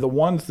 Sure. And the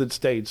ones that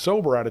stayed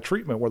sober out of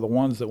treatment were the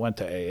ones that went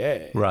to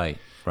AA. Right.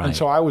 And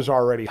so I was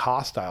already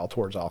hostile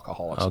towards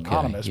Alcoholics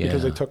Anonymous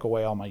because they took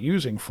away all my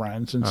using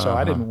friends. And so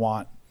I didn't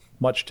want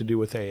much to do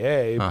with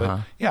AA.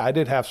 But I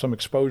did have some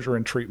exposure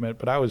in treatment,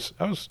 but I was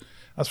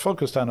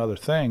focused on other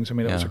things. I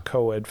mean, it was a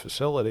co-ed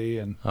facility,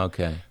 and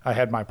I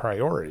had my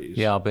priorities.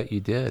 Yeah, I'll bet you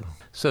did.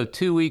 So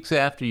 2 weeks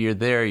after you're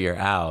there, you're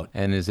out.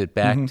 And is it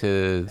back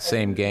to the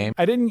same game?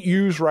 I didn't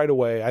use right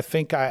away. I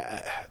think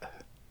I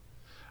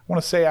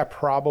want to say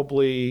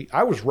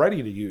I was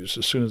ready to use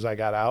as soon as I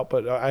got out,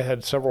 but I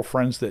had several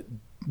friends that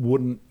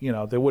wouldn't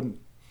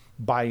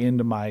buy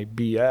into my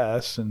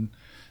BS, and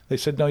They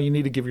said, no, you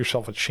need to give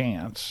yourself a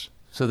chance.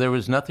 So there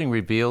was nothing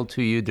revealed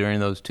to you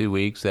during those 2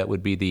 weeks that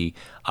would be the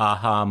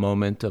aha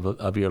moment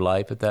of your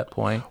life at that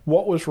point?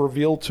 What was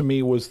revealed to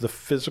me was the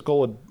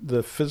physical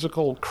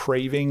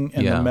craving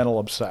and the mental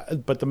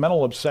obsession. But the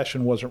mental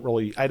obsession wasn't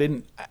really. I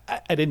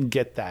didn't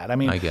get that. I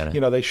mean, I get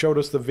it. They showed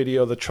us the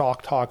video, the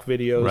Chalk Talk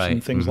videos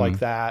and things like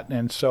that,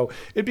 and so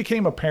it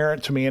became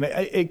apparent to me, and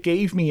it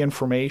gave me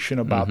information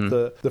about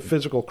the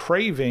physical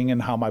craving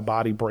and how my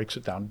body breaks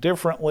it down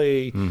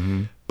differently.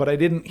 But I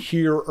didn't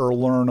hear or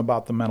learn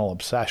about the mental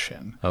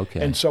obsession.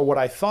 Okay. And so what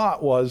I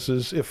thought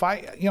is if I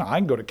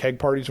can go to keg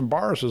parties and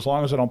bars as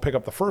long as I don't pick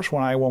up the first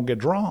one, I won't get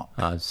drunk.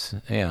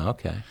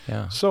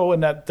 Yeah. So,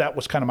 and that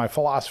was kind of my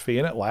philosophy,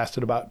 and it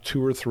lasted about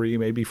 2 or 3,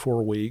 maybe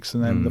 4 weeks.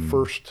 And then the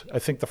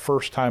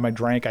first time I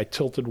drank, I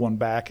tilted one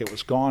back. It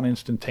was gone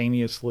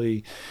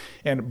instantaneously,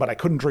 but I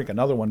couldn't drink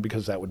another one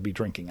because that would be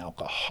drinking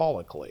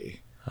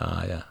alcoholically.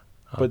 Yeah.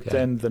 But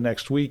then the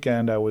next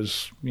weekend I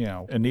was,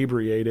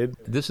 inebriated.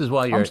 This is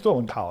while I'm still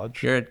in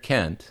college. You're at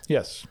Kent.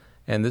 Yes.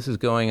 And this is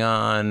going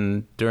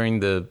on during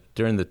the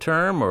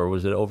term, or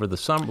was it over the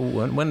summer?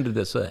 When did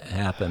this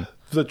happen?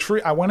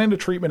 I went into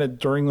treatment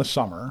during the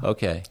summer.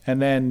 Okay. And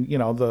then,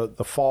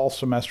 the fall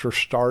semester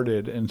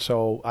started, and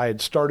so I had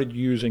started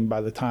using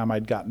by the time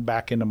I'd gotten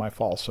back into my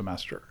fall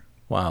semester.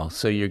 Wow.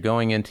 So you're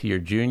going into your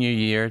junior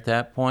year at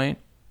that point?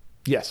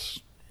 Yes.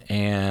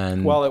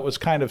 And well, it was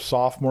kind of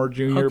sophomore,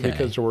 junior,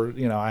 because there were,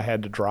 I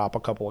had to drop a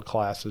couple of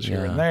classes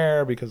here and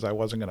there because I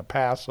wasn't going to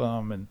pass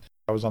them, and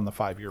I was on the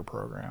 5-year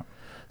program.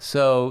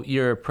 So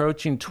you're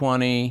approaching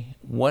 20.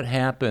 What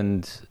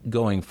happened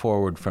going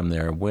forward from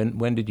there?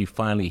 When did you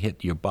finally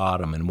hit your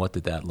bottom, and what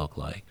did that look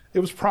like? It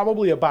was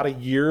probably about a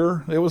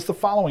year. It was the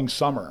following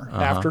summer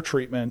after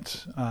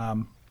treatment.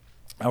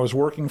 I was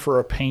working for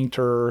a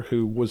painter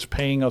who was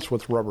paying us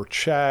with rubber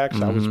checks.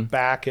 I was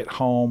back at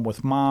home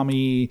with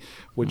mommy,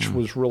 which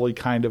was really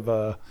kind of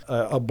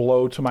a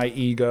blow to my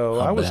ego.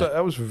 I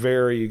was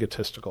very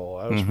egotistical.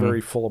 I was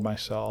very full of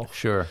myself.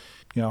 Sure.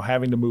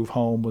 Having to move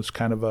home was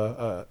kind of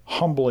a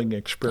humbling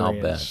experience.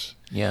 I'll bet.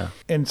 Yeah.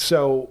 And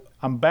so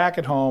I'm back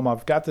at home.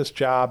 I've got this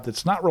job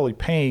that's not really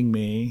paying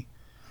me.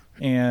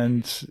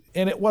 And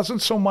it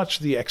wasn't so much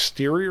the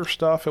exterior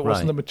stuff. It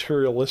wasn't the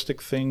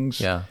materialistic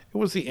things. Yeah. It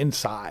was the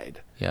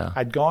inside. Yeah.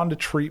 I'd gone to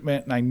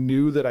treatment, and I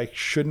knew that I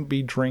shouldn't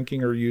be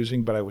drinking or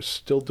using, but I was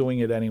still doing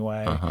it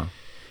anyway.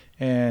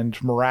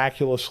 And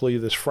miraculously,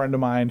 this friend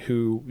of mine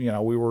who,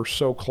 we were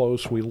so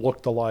close, we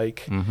looked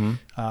alike. We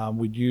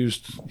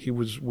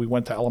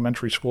went to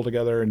elementary school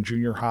together and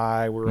junior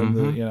high. We're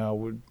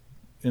in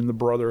the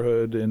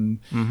brotherhood, and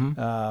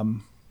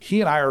he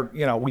and I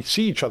are, we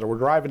see each other. We're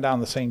driving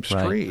down the same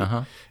street.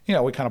 Right.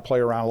 We kind of play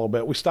around a little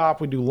bit. We stop,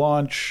 we do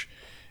lunch,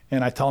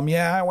 and I tell him,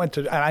 I went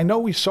to, and I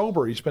know he's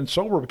sober. He's been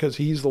sober because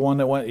he's the one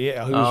that went, he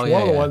was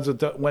one of the ones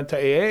that went to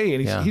AA,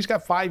 and he's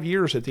got 5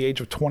 years at the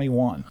age of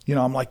 21.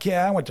 I'm like,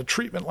 I went to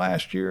treatment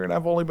last year, and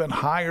I've only been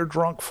high or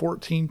drunk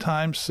 14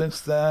 times since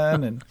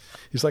then. And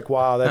he's like,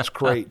 wow, that's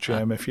great,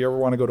 Jim. If you ever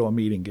want to go to a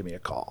meeting, give me a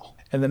call.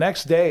 And the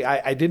next day,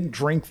 I didn't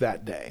drink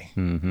that day.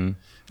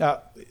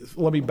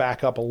 Let me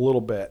back up a little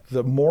bit.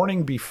 The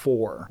morning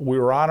before, we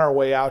were on our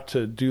way out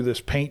to do this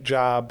paint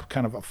job,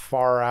 kind of a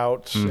far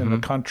out in the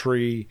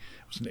country.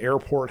 It was an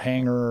airport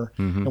hangar,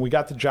 and we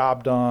got the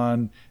job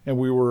done. And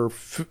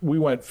we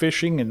went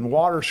fishing and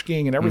water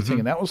skiing and everything.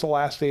 And that was the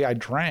last day I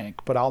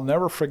drank. But I'll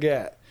never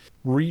forget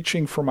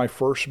reaching for my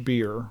first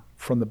beer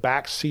from the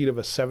back seat of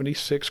a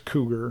 76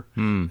 Cougar,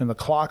 and the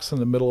clock's in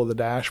the middle of the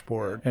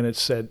dashboard, and it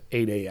said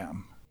 8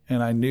 a.m.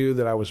 And I knew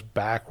that I was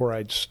back where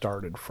I'd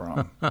started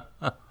from.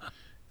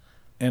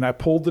 And I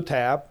pulled the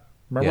tab.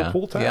 Remember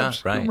pull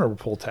tabs? Yeah, right. I remember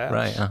pull tabs.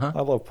 Right, I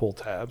love pull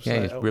tabs.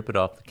 Yeah, you rip it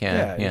off the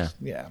can.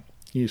 Yeah.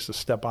 You used to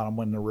step on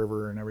them in the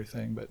river and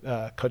everything,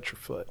 but cut your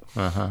foot.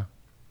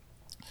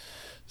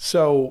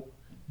 So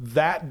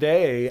that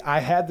day, I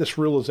had this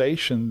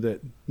realization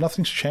that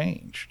nothing's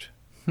changed.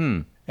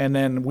 And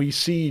then we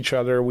see each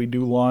other, we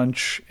do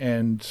lunch,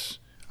 and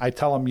I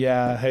tell him,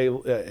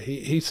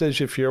 he says,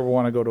 if you ever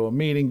want to go to a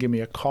meeting, give me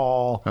a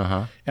call.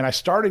 And I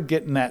started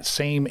getting that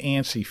same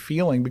antsy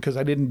feeling because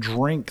I didn't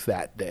drink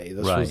that day.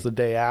 This was the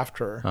day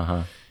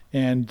after.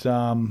 And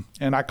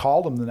I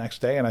called him the next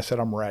day, and I said,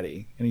 I'm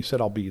ready. And he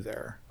said, I'll be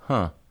there.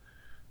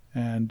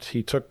 And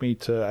he took me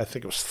to, I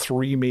think it was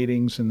 3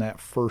 meetings in that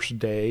first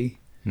day.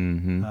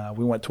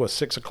 We went to a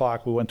 6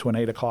 o'clock, we went to an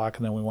 8 o'clock,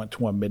 and then we went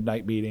to a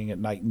midnight meeting at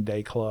Night and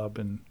Day Club.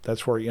 And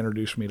that's where he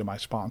introduced me to my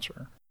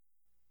sponsor.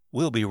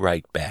 We'll be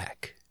right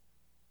back.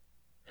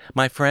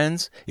 My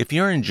friends, if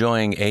you're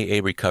enjoying AA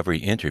Recovery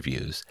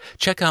interviews,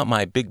 check out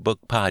my Big Book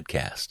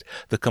podcast,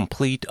 the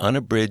complete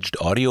unabridged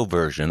audio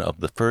version of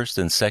the first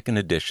and second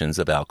editions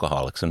of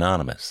Alcoholics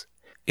Anonymous.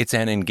 It's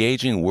an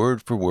engaging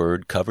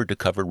word-for-word,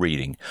 cover-to-cover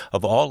reading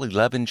of all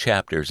 11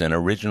 chapters and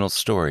original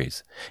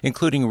stories,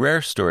 including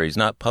rare stories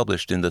not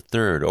published in the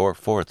 3rd or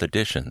 4th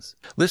editions.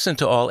 Listen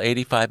to all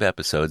 85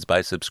 episodes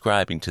by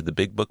subscribing to the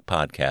Big Book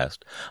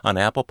Podcast on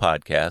Apple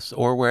Podcasts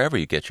or wherever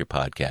you get your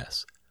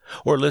podcasts.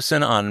 Or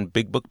listen on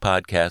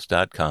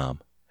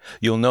BigBookPodcast.com.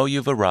 You'll know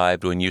you've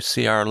arrived when you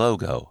see our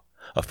logo,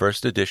 a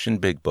first edition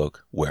big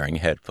book wearing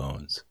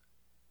headphones.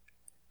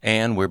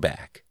 And we're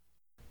back.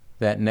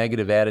 That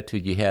negative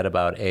attitude you had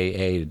about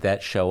AA, did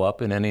that show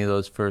up in any of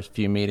those first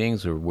few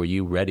meetings, or were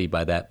you ready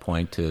by that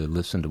point to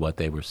listen to what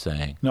they were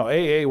saying? No,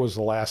 AA was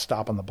the last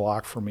stop on the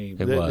block for me.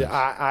 It was.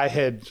 I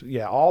had,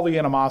 all the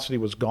animosity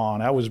was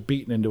gone. I was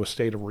beaten into a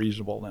state of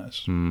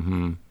reasonableness.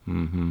 Mm-hmm,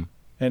 mm-hmm.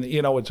 And,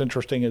 what's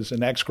interesting is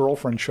an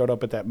ex-girlfriend showed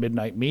up at that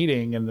midnight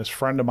meeting, and this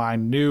friend of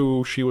mine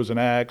knew she was an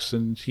ex,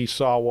 and he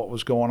saw what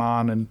was going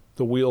on and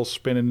the wheels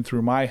spinning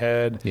through my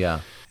head.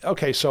 Yeah.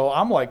 Okay, so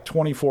I'm like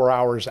 24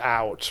 hours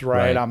out,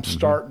 right? I'm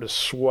starting to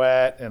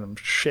sweat, and I'm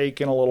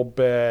shaking a little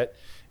bit,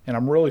 and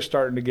I'm really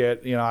starting to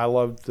get, I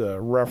love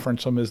to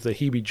reference them as the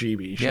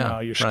heebie-jeebies.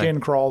 Yeah, your skin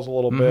crawls a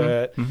little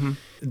bit.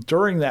 Mm-hmm.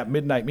 During that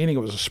midnight meeting,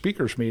 it was a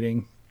speakers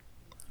meeting.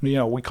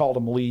 We called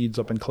them leads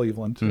up in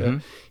Cleveland. Mm-hmm.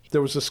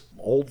 There was this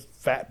old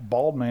fat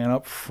bald man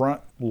up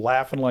front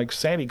laughing like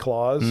Santa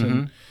Claus,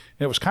 and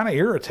it was kind of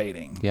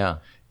irritating. Yeah.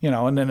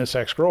 And then this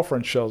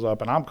ex-girlfriend shows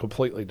up, and I'm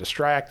completely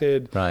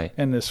distracted. Right.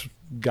 And this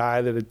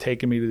guy that had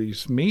taken me to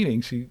these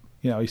meetings, he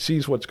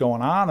sees what's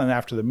going on, and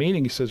after the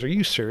meeting, he says, "Are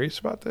you serious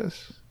about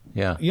this?"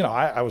 Yeah.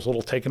 I was a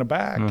little taken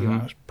aback.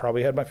 I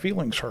probably had my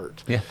feelings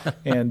hurt. Yeah.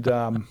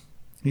 And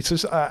he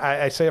says,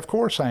 I say, "Of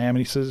course I am." And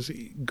he says,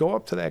 "Go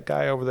up to that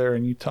guy over there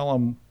and you tell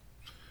him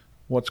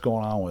what's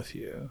going on with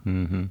you."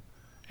 Mm-hmm.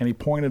 And he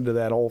pointed to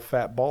that old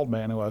fat bald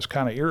man who I was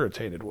kind of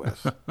irritated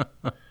with.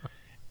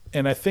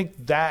 And I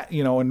think that,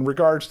 in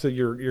regards to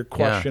your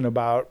question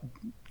about,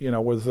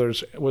 was there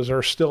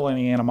still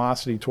any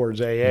animosity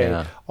towards AA?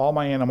 Yeah. All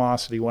my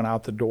animosity went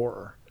out the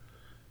door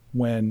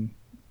when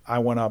I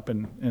went up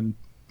and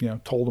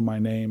told him my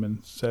name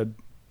and said,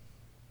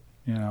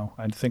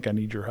 "I think I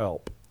need your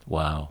help."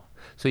 Wow.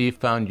 So you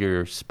found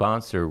your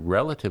sponsor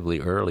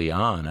relatively early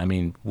on. I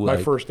mean, my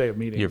first day of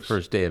meetings. Your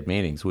first day of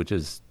meetings, which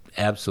is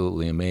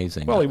absolutely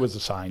amazing. Well, he was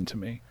assigned to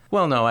me.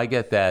 Well, no, I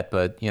get that,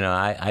 but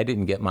I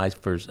didn't get my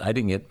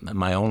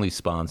only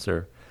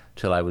sponsor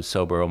till I was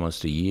sober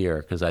almost a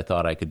year because I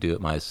thought I could do it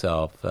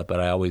myself.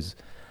 But I always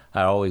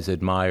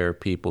admire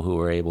people who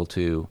are able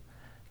to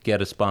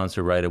get a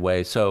sponsor right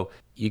away. So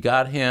you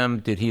got him.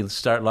 Did he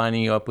start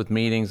lining you up with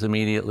meetings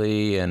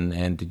immediately?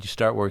 And did you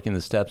start working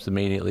the steps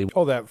immediately?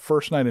 Oh, that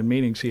first night in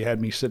meetings, he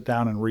had me sit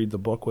down and read the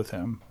book with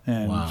him.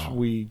 And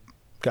we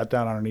got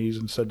down on our knees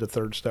and said the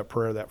third step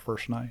prayer that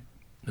first night.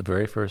 The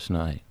very first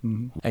night.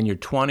 Mm-hmm. And you're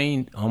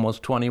 20,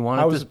 almost 21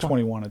 at this was point?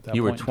 21 at that point.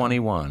 You were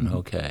 21,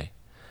 okay.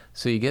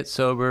 So you get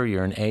sober,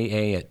 you're in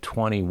AA at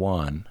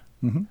 21.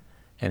 Mm-hmm.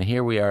 And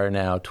here we are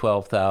now,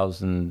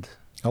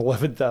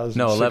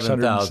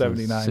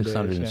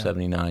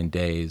 11,679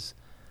 days,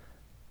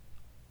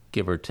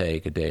 give or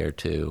take a day or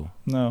two.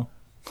 No.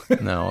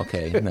 No,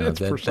 okay. No, that's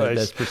precise.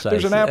 That's precise.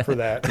 There's an app for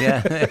that. Yeah,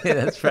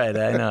 that's right.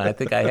 I know. I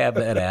think I have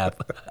that app.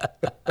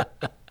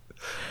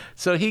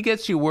 So he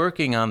gets you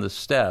working on the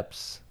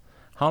steps.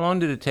 How long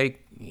did it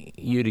take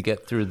you to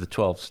get through the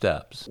 12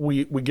 steps?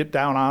 We get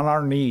down on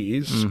our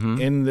knees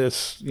in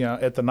this,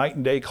 at the Night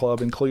and Day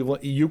Club in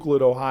Cleveland,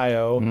 Euclid,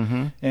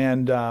 Ohio,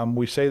 and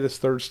we say this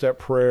third step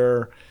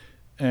prayer,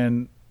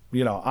 and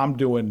I'm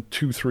doing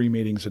 2-3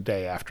 meetings a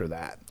day after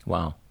that.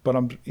 Wow. But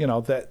I'm,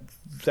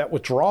 that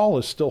withdrawal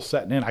is still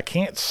setting in. I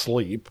can't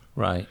sleep.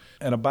 Right.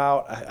 And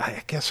about,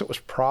 I guess it was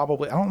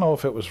probably, I don't know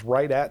if it was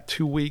right at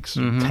 2 weeks,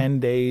 10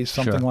 days,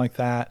 something like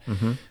that.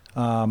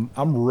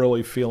 I'm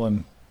really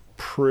feeling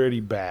pretty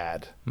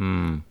bad.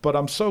 But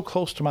I'm so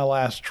close to my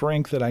last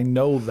drink that I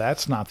know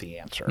that's not the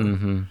answer.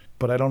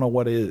 But I don't know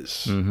what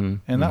is.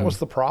 And that was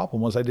the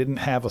problem, was I didn't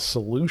have a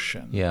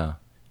solution. Yeah.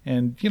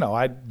 And,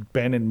 I'd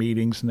been in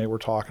meetings and they were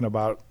talking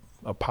about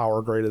a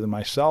power greater than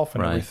myself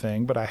and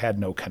everything, but I had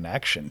no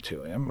connection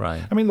to him.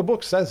 Right. I mean, the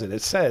book says it.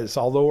 It says,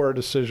 although our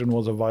decision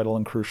was a vital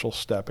and crucial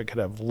step, it could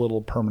have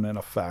little permanent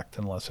effect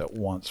unless at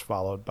once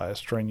followed by a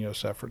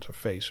strenuous effort to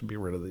face and be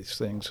rid of these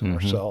things in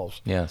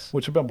ourselves, yes,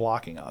 which have been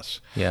blocking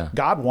us. Yeah.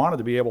 God wanted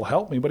to be able to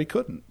help me, but he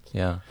couldn't.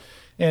 Yeah.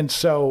 And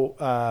so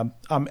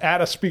I'm at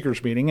a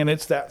speakers meeting, and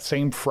it's that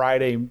same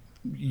Friday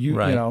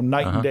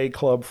Night and Day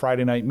Club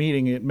Friday night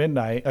meeting at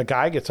midnight. A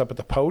guy gets up at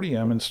the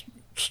podium and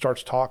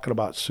starts talking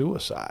about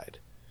suicide.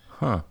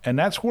 And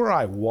that's where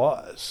I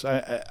was.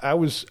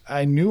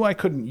 I knew I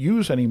couldn't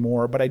use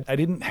anymore, but I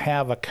didn't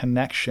have a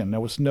connection. There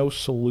was no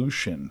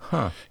solution.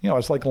 I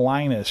was like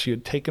Linus. You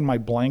had taken my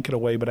blanket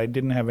away, but I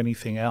didn't have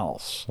anything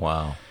else.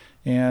 Wow.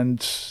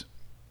 And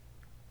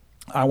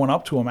I went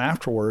up to him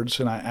afterwards,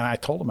 and I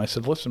told him, I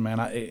said, "Listen, man,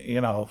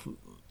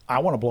 I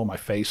want to blow my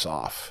face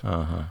off."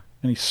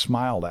 And he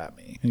smiled at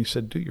me, and he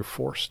said, "Do your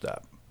 4th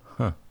step."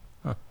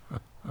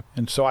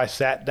 And so I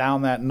sat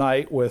down that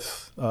night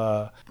with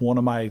one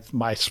of my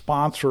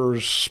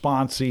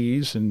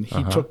sponsees, and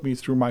he took me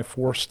through my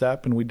 4th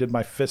step, and we did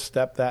my 5th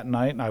step that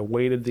night, and I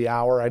waited the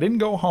hour. I didn't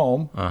go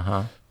home.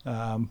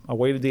 I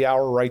waited the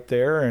hour right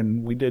there,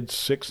 and we did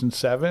 6 and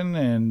 7,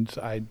 and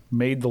I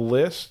made the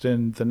list,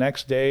 and the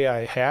next day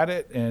I had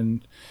it,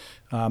 and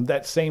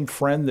that same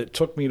friend that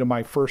took me to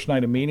my first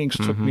night of meetings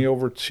took me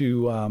over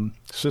to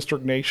Sister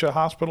Ignatia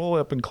Hospital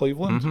up in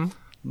Cleveland. I don't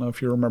know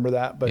if you remember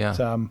that, but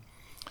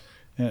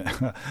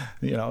And,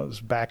 it was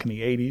back in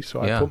the 80s,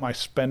 so I put my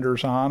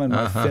spenders on and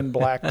my thin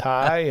black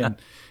tie,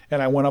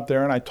 and I went up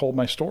there and I told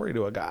my story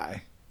to a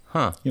guy.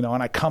 And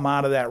I come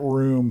out of that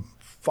room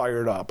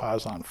fired up. I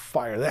was on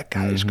fire. That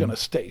guy is going to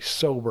stay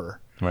sober.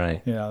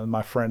 Right. And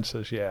my friend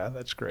says, yeah,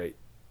 that's great.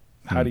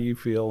 How do you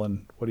feel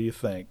and what do you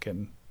think?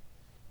 And,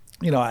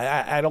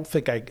 I don't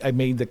think I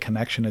made the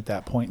connection at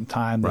that point in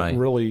time that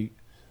really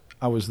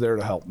I was there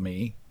to help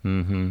me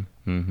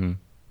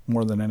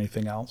more than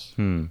anything else.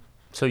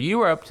 So you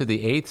were up to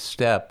the 8th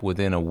step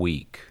within a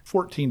week.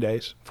 14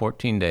 days.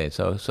 14 days.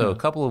 So a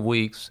couple of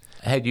weeks.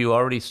 Had you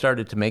already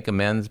started to make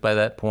amends by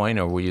that point,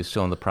 or were you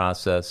still in the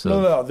process of...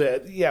 No.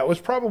 It was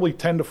probably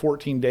 10 to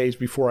 14 days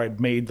before I'd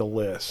made the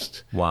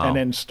list. Wow. And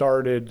then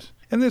started...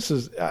 And this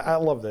is... I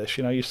love this.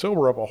 You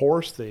sober up a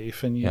horse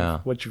thief, and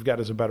what you've got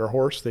is a better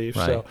horse thief.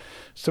 Right. So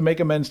to make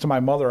amends to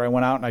my mother, I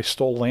went out and I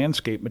stole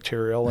landscape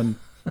material and,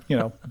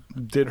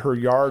 did her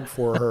yard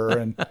for her,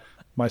 and...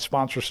 My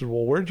sponsor said,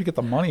 well, where'd you get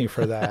the money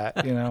for that?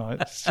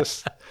 It's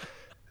just,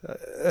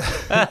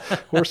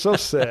 we're so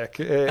sick,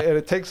 and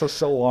it takes us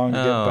so long to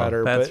get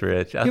better. That's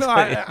rich.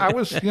 I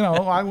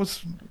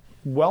was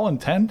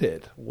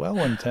well-intended.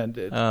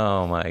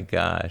 Oh, my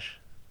gosh.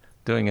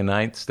 Doing a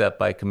 9th step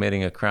by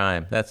committing a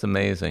crime. That's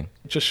amazing.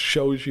 It just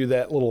shows you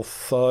that little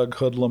thug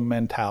hoodlum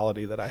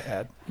mentality that I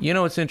had.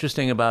 What's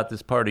interesting about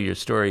this part of your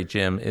story,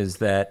 Jim, is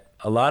that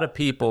a lot of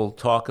people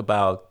talk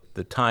about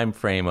the time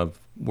frame of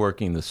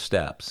working the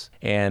steps.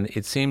 And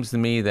it seems to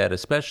me that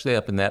especially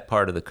up in that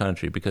part of the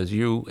country, because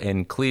you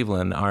in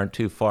Cleveland aren't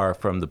too far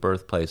from the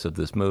birthplace of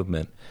this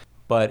movement,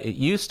 but it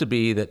used to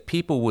be that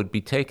people would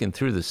be taken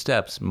through the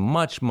steps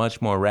much,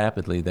 much more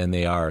rapidly than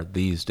they are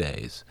these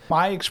days.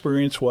 My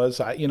experience was,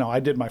 I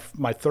did my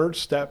 3rd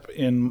step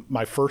in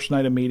my first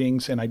night of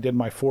meetings, and I did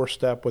my 4th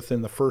step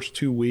within the first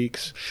 2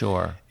 weeks.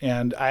 Sure.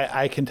 And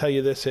I can tell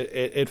you this,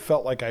 it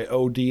felt like I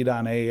OD'd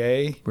on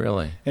AA.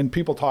 Really? And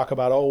people talk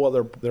about,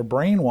 they're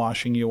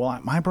brainwashing you. Well,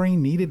 my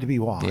brain needed to be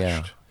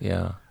washed.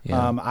 Yeah.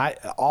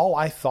 All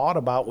I thought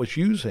about was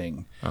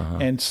using.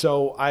 And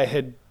so I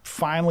had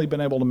finally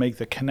been able to make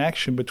the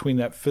connection between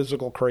that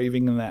physical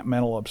craving and that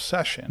mental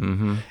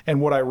obsession.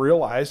 And what I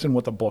realized, and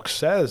what the book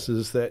says,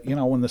 is that,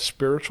 when the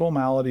spiritual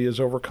malady is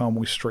overcome,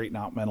 we straighten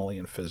out mentally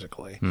and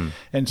physically.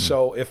 And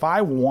so if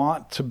I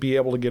want to be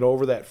able to get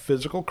over that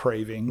physical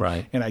craving,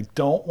 and I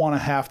don't want to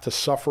have to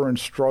suffer and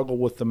struggle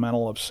with the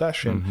mental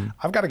obsession,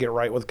 I've got to get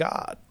right with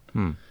God.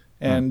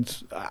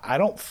 And I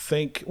don't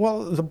think,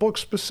 the book's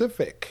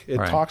specific. It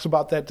talks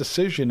about that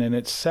decision, and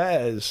it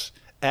says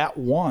at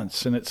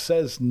once, and it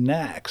says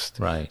next.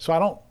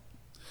 So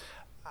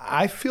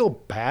I feel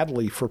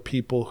badly for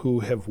people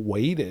who have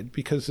waited,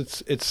 because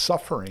it's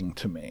suffering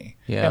to me.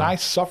 And I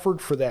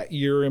suffered for that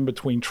year in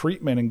between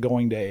treatment and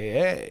going to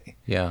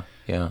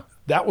AA.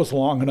 That was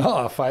long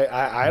enough.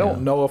 I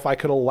don't know if I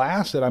could have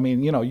lasted. I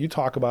mean, you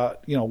talk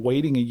about,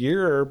 waiting a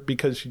year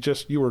because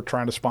you were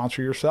trying to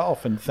sponsor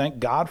yourself, and thank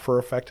God for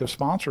effective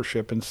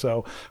sponsorship. And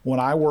so when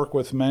I work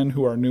with men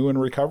who are new in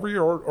recovery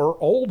or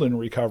old in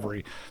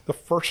recovery, the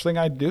first thing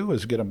I do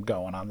is get them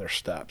going on their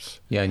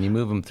steps. Yeah. And you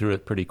move them through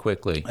it pretty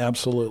quickly.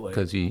 Absolutely.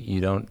 Because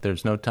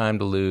there's no time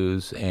to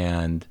lose.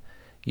 And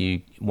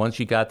once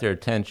you got their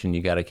attention,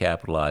 you got to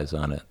capitalize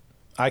on it.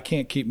 I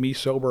can't keep me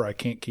sober. I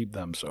can't keep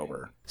them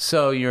sober.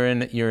 So you're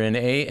in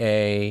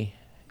AA.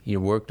 You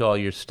worked all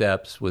your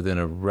steps within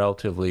a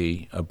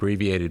relatively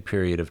abbreviated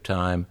period of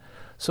time.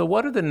 So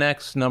what do the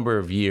next number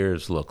of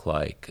years look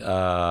like?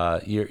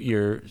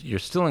 You're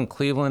still in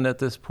Cleveland at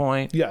this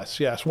point? Yes.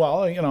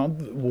 Well,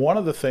 one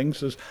of the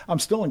things is I'm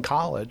still in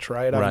college,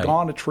 right? I've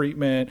gone to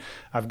treatment.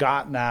 I've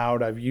gotten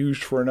out. I've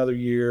used for another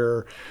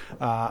year.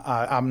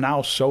 I'm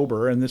now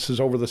sober, and this is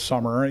over the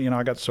summer.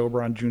 I got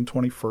sober on June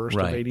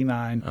 21st of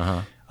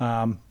 '89.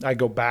 I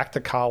go back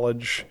to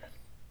college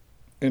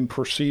and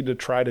proceed to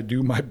try to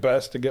do my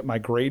best to get my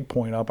grade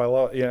point up.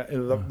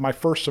 My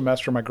first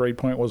semester, my grade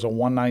point was a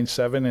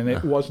 197, and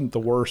it wasn't the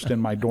worst in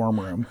my dorm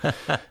room.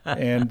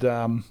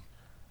 And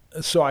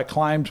so I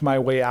climbed my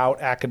way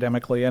out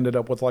academically, ended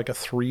up with like a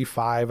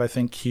 3.5, I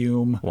think,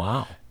 Hume.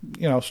 Wow.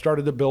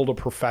 Started to build a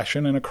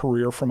profession and a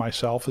career for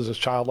myself as a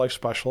child life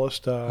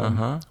specialist,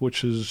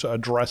 which is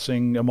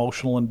addressing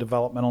emotional and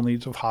developmental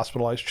needs of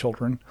hospitalized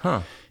children.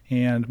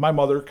 And my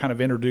mother kind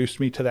of introduced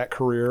me to that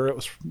career. It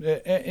was,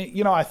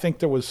 I think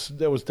there was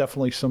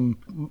definitely some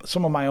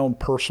of my own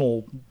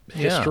personal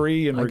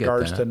history in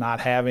regards to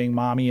not having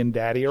mommy and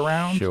daddy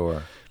around.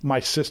 Sure. My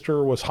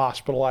sister was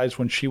hospitalized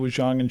when she was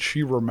young, and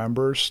she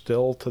remembers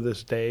still to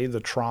this day the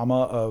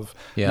trauma of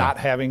not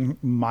having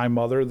my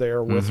mother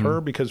there with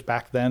her, because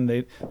back then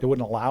they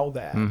wouldn't allow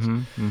that.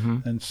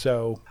 And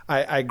so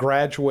I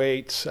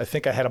graduate. I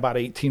think I had about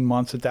 18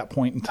 months at that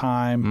point in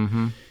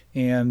time.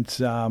 And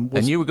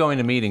you were going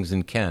to meetings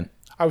in Kent.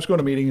 I was going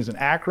to meetings in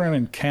Akron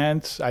and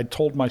Kent. I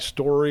told my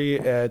story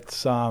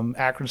at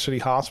Akron City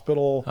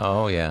Hospital.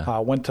 Oh, yeah.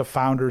 Went to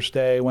Founders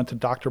Day, went to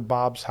Dr.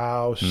 Bob's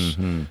house,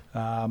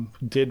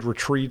 did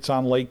retreats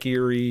on Lake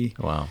Erie.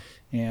 Wow.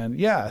 And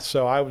yeah,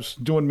 so I was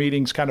doing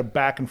meetings kind of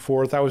back and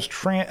forth. I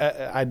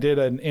did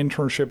an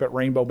internship at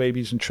Rainbow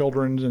Babies and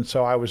Children's, and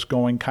so I was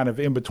going kind of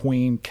in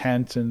between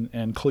Kent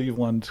and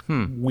Cleveland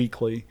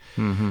weekly.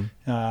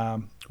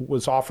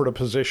 Was offered a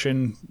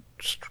position,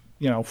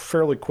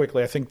 fairly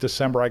quickly. I think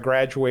December. I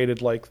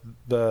graduated like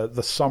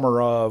the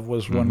summer of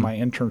was when my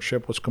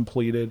internship was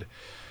completed.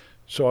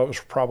 So I was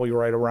probably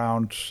right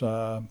around,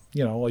 a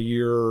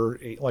year,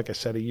 like I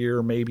said, a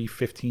year, maybe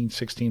 15,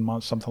 16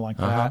 months, something like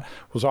that.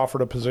 Was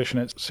offered a position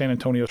at San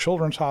Antonio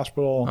Children's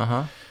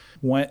Hospital.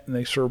 Went and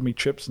they served me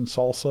chips and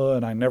salsa,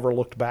 and I never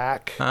looked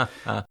back.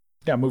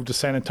 Yeah, moved to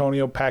San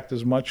Antonio, packed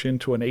as much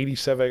into an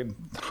 87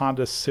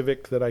 Honda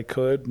Civic that I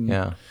could.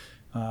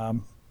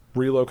 And,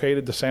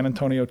 relocated to San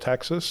Antonio,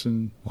 Texas,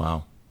 and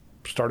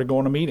started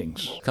going to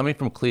meetings. Coming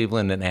from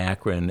Cleveland and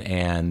Akron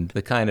and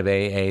the kind of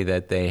AA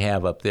that they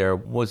have up there,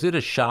 was it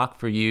a shock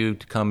for you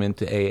to come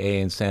into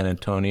AA in San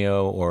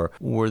Antonio, or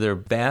were there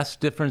vast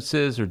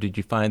differences, or did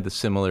you find the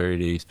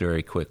similarities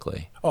very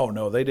quickly? Oh,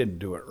 no, they didn't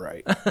do it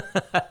right.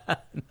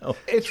 No.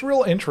 It's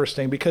real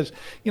interesting because,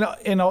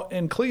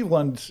 in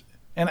Cleveland,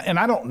 and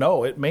I don't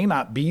know, it may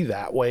not be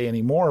that way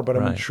anymore, but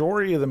a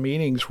majority of the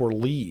meetings were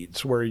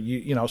leads where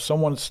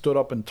someone stood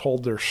up and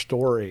told their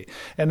story,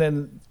 and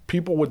then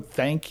people would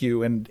thank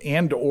you and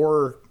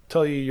or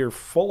tell you you're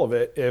full of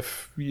it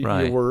if you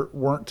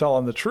weren't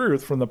telling the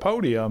truth from the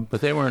podium.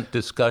 But they weren't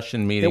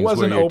discussion meetings. It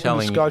wasn't open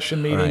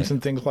discussion meetings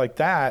and things like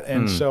that.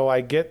 And so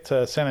I get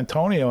to San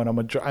Antonio,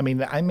 and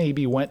I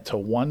maybe went to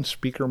one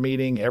speaker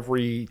meeting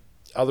every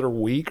other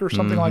week or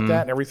something like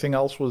that, and everything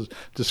else was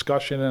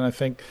discussion. And I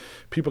think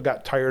people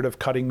got tired of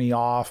cutting me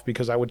off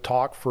because I would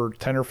talk for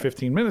 10 or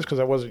 15 minutes because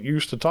I wasn't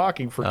used to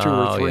talking for 2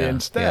 or 3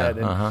 instead.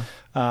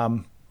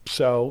 And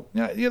so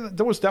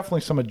there was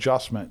definitely some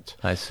adjustment.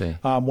 I see.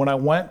 When I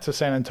went to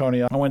San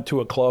Antonio, I went to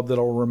a club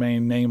that'll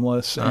remain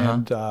nameless,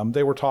 and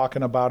they were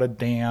talking about a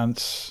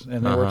dance,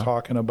 and they were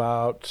talking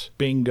about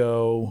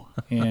bingo,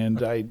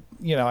 and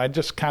I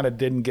just kind of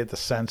didn't get the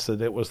sense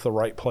that it was the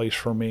right place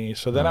for me.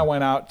 So then I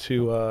went out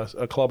to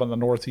a club on the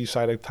northeast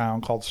side of town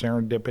called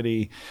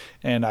Serendipity,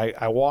 and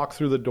I walk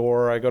through the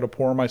door. I go to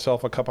pour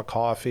myself a cup of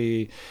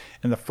coffee,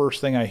 and the first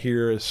thing I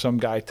hear is some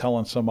guy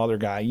telling some other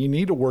guy, "You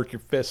need to work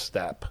your fifth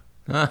step."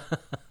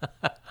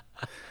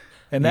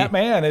 And that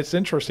man, it's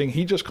interesting.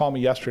 He just called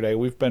me yesterday.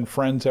 We've been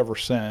friends ever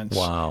since.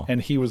 Wow.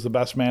 And he was the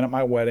best man at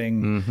my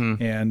wedding.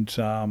 And,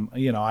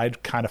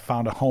 I'd kind of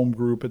found a home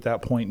group at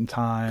that point in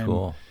time.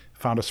 Cool.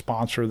 Found a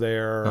sponsor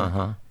there.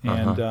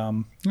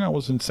 And, I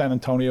was in San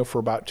Antonio for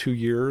about 2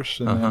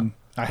 years. And then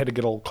I had to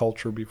get a little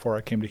culture before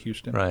I came to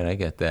Houston. Right, I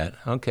get that.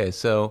 Okay,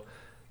 so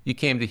you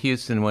came to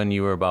Houston when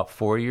you were about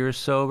 4 years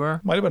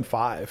sober? Might have been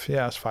 5.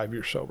 Yeah, it's 5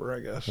 years sober,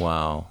 I guess.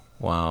 Wow.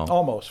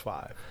 Almost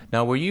 5.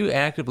 Now, were you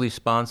actively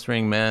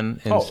sponsoring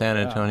men in San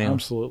Antonio? Yeah,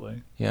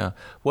 absolutely. Yeah.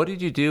 What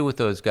did you do with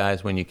those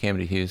guys when you came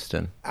to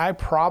Houston? I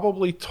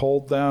probably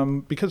told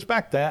them, because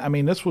back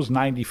then, this was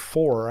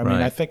 94.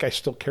 I think I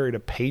still carried a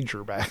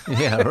pager back then.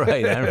 Yeah,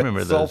 right. I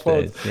remember those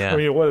days.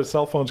 Yeah.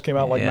 Cell phones came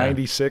out like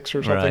 96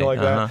 or something like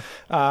that.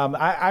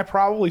 I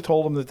probably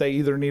told them that they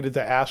either needed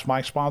to ask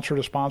my sponsor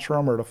to sponsor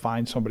them or to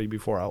find somebody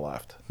before I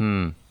left.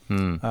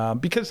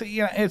 Because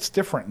it's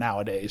different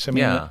nowadays.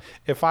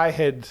 If I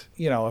had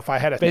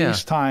a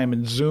FaceTime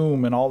and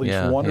Zoom and all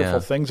these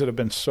wonderful things that have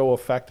been so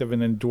effective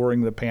in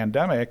enduring the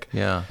pandemic.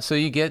 Yeah. So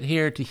you get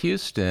here to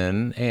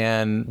Houston,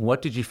 and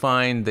what did you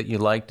find that you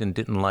liked and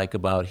didn't like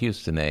about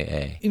Houston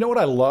AA? What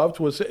I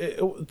loved was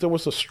there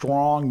was a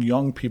strong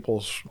young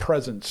people's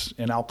presence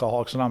in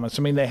Alcoholics Anonymous.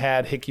 They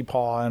had Hickey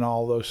Paw and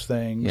all those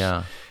things.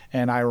 Yeah.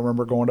 And I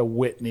remember going to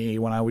Whitney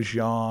when I was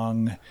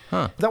young.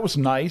 That was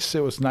nice.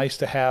 It was nice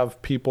to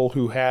have people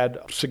who had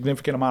a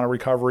significant amount of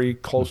recovery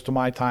close to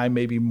my time,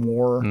 maybe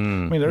more.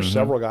 There's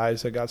several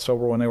guys that got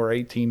sober when they were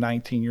 18,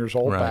 19 years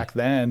old back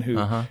then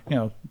who,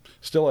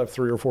 still have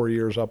 3 or 4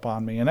 years up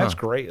on me. And that's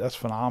great. That's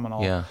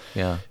phenomenal.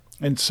 Yeah.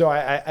 And so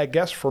I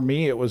guess for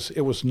me it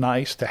was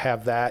nice to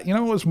have that. It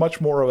was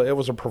much more it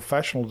was a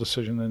professional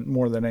decision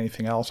more than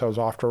anything else. I was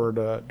offered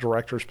a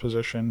director's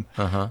position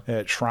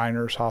at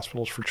Shriners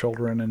Hospitals for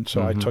Children, and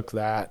so I took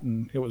that,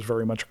 and it was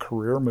very much a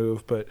career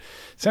move. But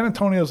San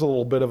Antonio is a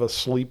little bit of a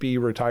sleepy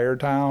retired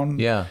town.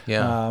 Yeah.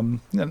 And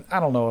I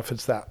don't know if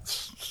it's that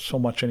so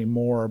much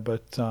anymore,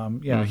 but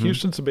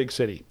Houston's a big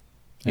city.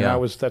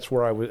 And that's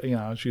where I was.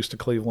 I was used to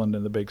Cleveland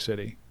and the big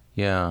city.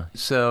 Yeah.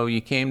 So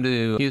you came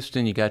to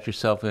Houston, you got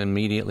yourself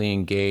immediately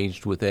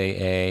engaged with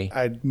AA.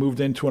 I moved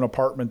into an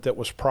apartment that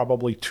was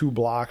probably 2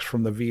 blocks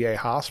from the VA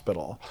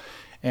hospital.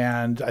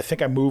 And I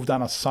think I moved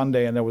on a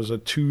Sunday, and there was a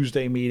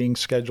Tuesday meeting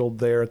scheduled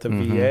there at the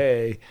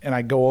VA. And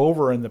I go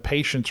over, and the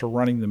patients are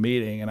running the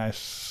meeting. And I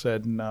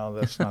said, no,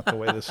 that's not the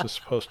way this is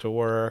supposed to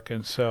work.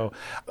 And so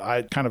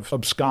I kind of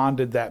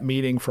absconded that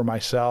meeting for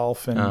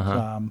myself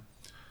and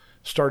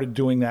started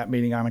doing that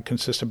meeting on a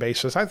consistent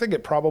basis. I think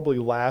it probably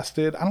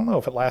lasted, I don't know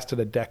if it lasted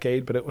a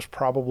decade, but it was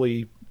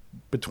probably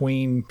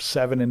between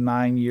 7 and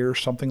 9 years,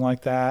 something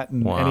like that.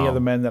 And any of the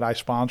men that I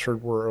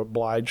sponsored were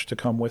obliged to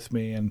come with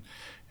me. And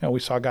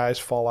we saw guys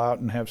fall out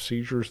and have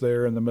seizures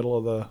there in the middle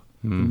of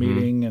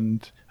meeting,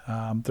 and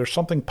there's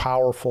something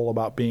powerful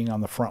about being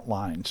on the front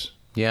lines.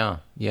 Yeah.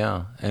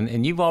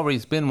 And you've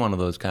always been one of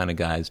those kind of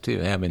guys too,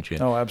 haven't you?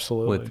 Oh,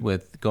 absolutely.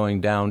 With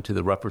going down to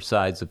the rougher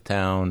sides of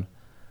town.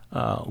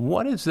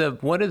 What is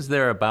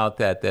there about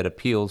that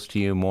appeals to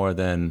you more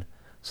than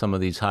some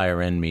of these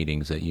higher end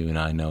meetings that you and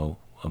I know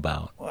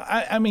about? Well,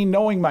 I mean,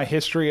 knowing my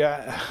history,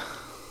 I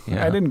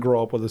didn't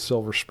grow up with a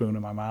silver spoon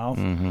in my mouth.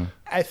 Mm-hmm.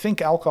 I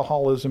think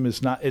alcoholism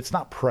it's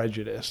not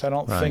prejudice. I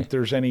don't think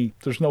there's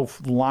no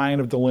line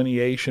of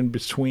delineation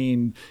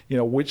between,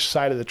 which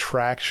side of the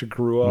tracks you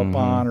grew up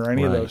on or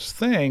any of those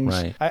things.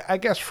 Right. I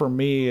guess for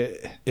me,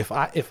 if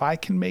I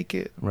can make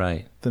it,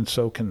 then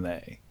so can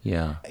they.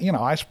 Yeah.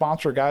 I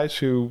sponsor guys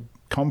who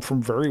come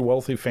from very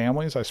wealthy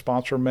families. I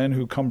sponsor men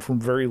who come from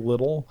very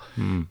little.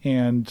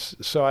 And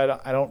so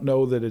I don't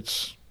know that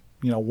it's,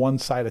 one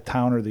side of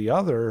town or the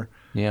other.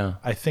 Yeah.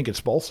 I think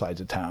it's both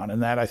sides of town.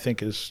 And that, I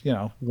think, is,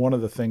 one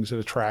of the things that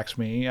attracts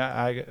me.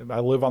 I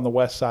live on the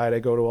west side. I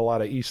go to a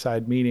lot of east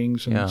side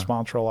meetings and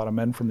sponsor a lot of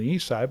men from the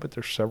east side, but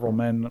there's several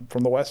men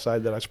from the west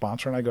side that I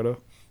sponsor, and I go to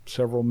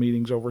several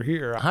meetings over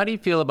here. How do you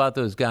feel about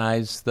those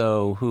guys,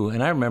 though, who,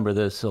 and I remember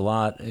this a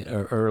lot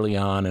early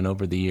on and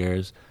over the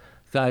years,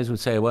 guys would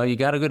say, well, you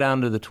got to go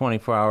down to the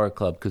 24-hour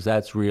club because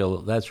that's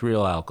real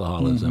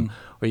alcoholism. Mm-hmm.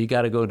 Or you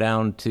got to go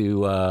down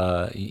to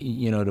the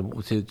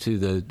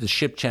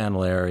Ship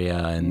Channel area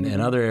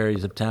and other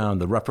areas of town,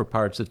 the rougher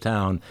parts of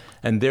town,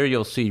 and there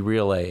you'll see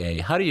real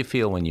AA. How do you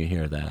feel when you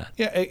hear that?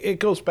 Yeah, it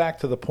goes back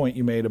to the point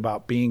you made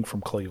about being from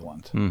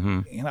Cleveland.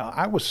 Mm-hmm.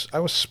 I was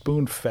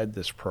spoon-fed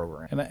this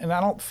program, and I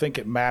don't think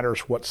it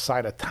matters what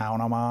side of town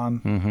I'm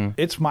on. Mm-hmm.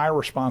 It's my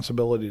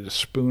responsibility to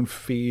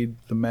spoon-feed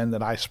the men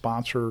that I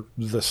sponsor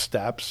the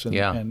steps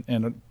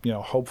and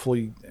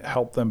hopefully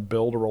help them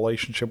build a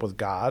relationship with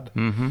God.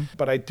 Mm-hmm.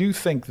 But I do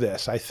think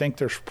this. I think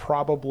there's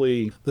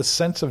probably the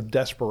sense of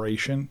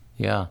desperation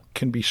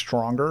can be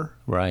stronger.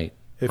 Right.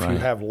 If you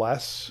have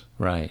less.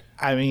 Right.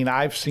 I mean,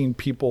 I've seen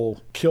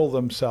people kill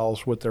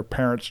themselves with their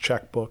parents'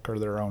 checkbook or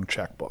their own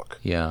checkbook.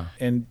 Yeah.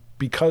 And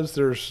because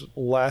there's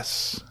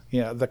less,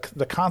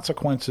 the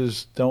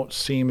consequences don't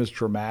seem as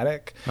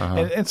dramatic.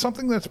 Uh-huh. And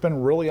something that's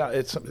been really,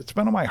 it's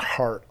been on my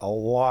heart a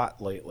lot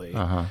lately,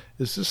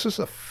 is this is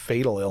a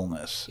fatal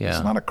illness. Yeah.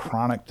 It's not a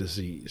chronic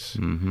disease.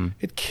 Mm-hmm.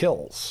 It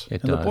kills.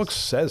 It and does. The book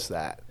says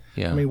that.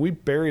 Yeah. I mean, we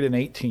buried an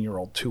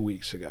 18-year-old 2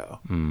 weeks ago.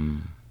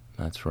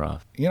 That's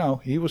rough.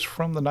 He was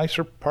from the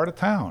nicer part of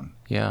town.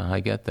 Yeah,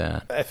 I get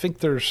that. I think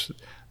there's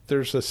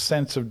a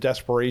sense of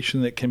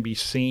desperation that can be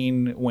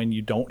seen when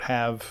you don't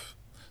have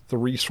the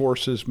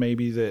resources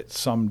maybe that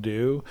some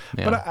do.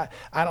 Yeah. But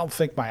I don't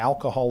think my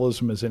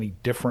alcoholism is any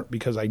different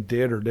because I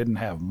did or didn't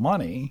have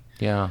money.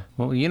 Yeah.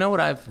 Well, you know what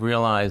I've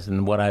realized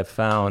and what I've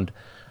found?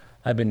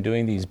 I've been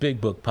doing these big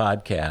book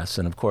podcasts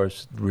and, of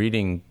course,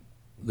 reading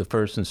the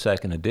first and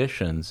second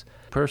editions.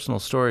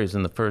 Personal stories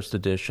in the first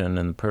edition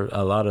and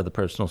a lot of the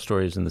personal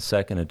stories in the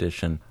second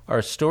edition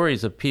are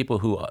stories of people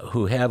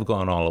who have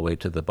gone all the way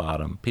to the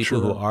bottom,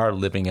 people who are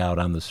living out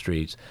on the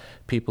streets,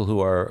 people who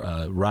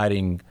are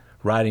riding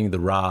the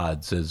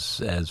rods,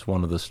 as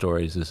one of the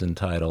stories is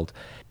entitled.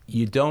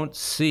 You don't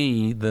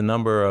see the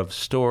number of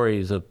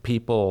stories of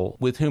people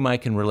with whom I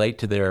can relate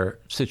to their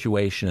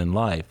situation in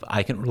life.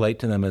 I can relate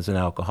to them as an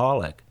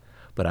alcoholic,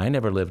 but I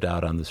never lived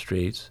out on the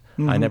streets.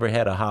 Mm-hmm. I never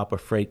had to hop a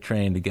freight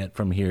train to get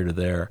from here to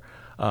there.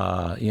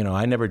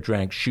 I never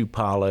drank shoe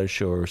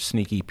polish or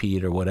Sneaky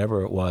Pete or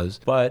whatever it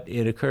was. But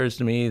it occurs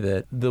to me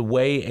that the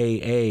way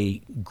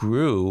AA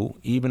grew,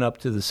 even up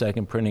to the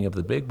second printing of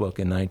the Big Book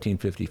in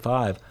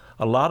 1955,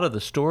 a lot of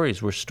the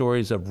stories were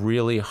stories of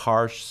really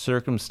harsh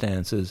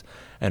circumstances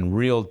and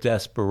real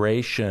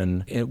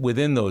desperation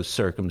within those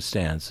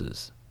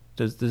circumstances.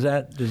 Does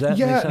that make sense?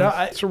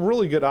 Yeah, it's a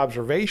really good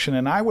observation,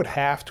 and I would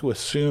have to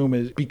assume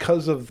is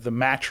because of the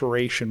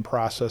maturation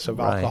process of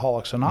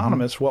Alcoholics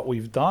Anonymous, what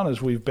we've done is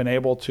we've been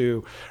able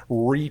to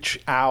reach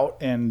out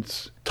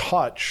and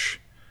touch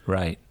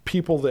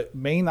people that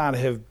may not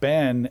have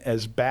been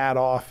as bad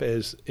off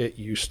as it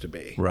used to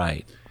be.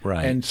 Right.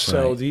 And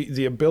so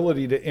the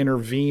ability to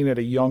intervene at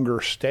a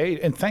younger stage,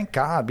 and thank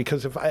God,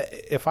 because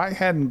if I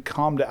hadn't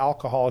come to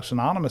Alcoholics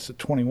Anonymous at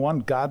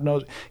 21, God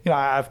knows,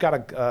 I've got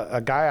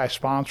a guy I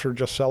sponsor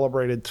just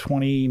celebrated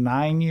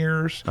 29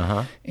 years,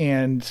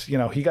 and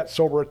he got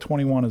sober at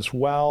 21 as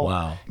well.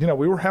 Wow.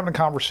 We were having a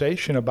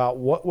conversation about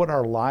what would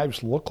our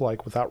lives look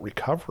like without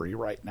recovery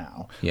right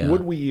now. Yeah.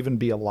 Would we even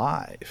be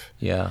alive?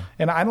 Yeah.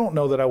 And I don't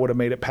know that I would have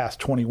made it past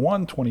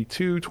 21,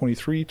 22,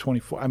 23,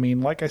 24. I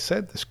mean, like I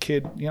said, this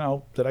kid,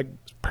 that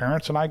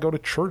parents and I go to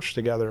church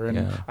together,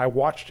 and I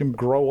watched him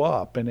grow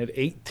up, and at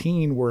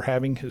 18 we're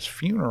having his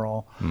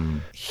funeral.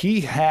 He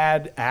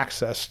had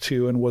access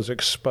to and was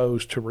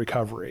exposed to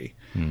recovery,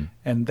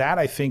 and that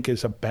I think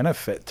is a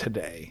benefit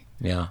today.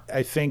 Yeah.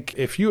 I think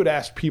if you had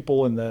asked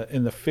people in the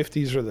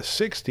 50s or the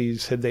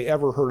 60s, had they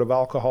ever heard of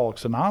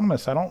Alcoholics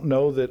Anonymous, I don't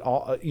know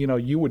that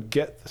you would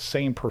get the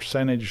same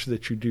percentage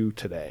that you do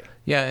today.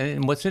 Yeah,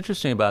 and what's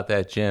interesting about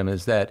that, Jim,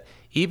 is that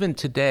even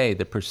today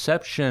the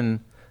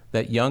perception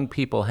that young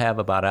people have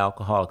about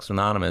Alcoholics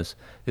Anonymous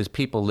is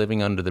people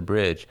living under the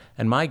bridge.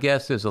 And my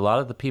guess is a lot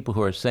of the people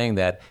who are saying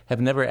that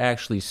have never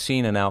actually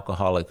seen an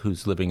alcoholic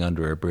who's living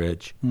under a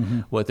bridge.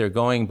 Mm-hmm. What they're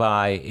going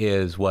by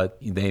is what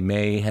they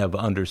may have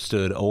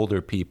understood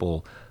older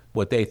people,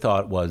 what they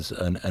thought was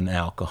an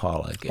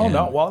alcoholic. Oh,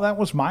 no. Well, that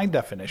was my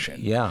definition.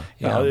 Yeah,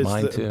 it's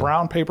mine the too.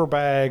 Brown paper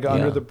bag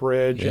under the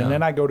bridge. Yeah. And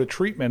then I go to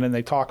treatment and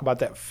they talk about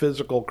that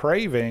physical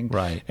craving.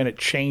 Right. And it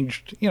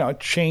changed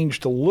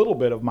a little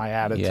bit of my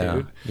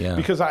attitude. Yeah.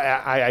 Because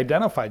I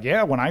identified,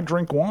 when I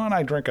drink one,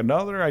 I drink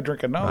another, right.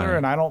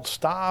 And I don't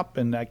stop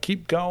and I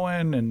keep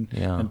going and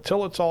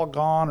until it's all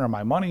gone or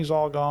my money's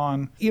all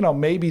gone.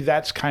 Maybe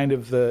that's kind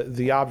of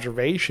the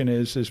observation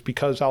is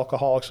because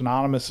Alcoholics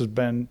Anonymous has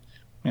been,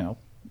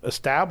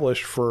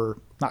 established for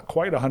not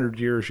quite 100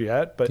 years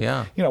yet, but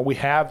we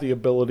have the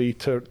ability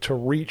to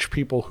reach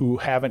people who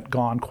haven't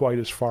gone quite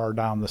as far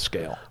down the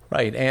scale.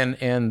 Right,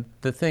 and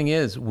the thing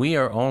is, we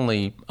are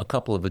only a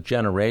couple of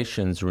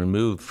generations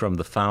removed from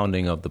the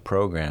founding of the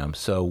program,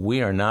 so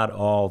we are not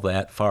all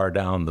that far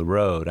down the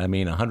road. I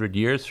mean, 100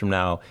 years from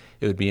now,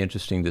 it would be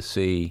interesting to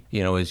see,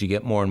 as you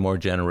get more and more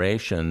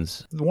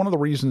generations. One of the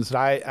reasons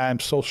that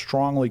I'm so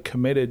strongly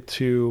committed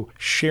to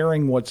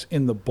sharing what's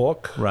in the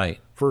book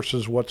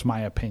versus what's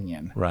my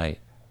opinion. Right.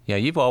 Yeah,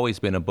 you've always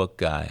been a book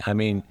guy. I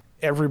mean,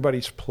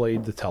 everybody's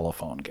played the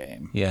telephone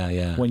game.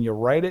 Yeah. When you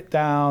write it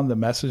down, the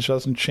message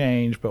doesn't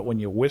change, but when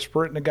you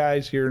whisper it in the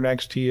guy's ear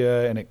next to you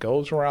and it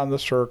goes around the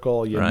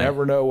circle, you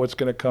never know what's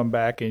going to come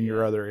back in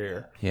your other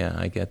ear. Yeah,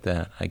 I get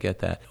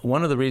that.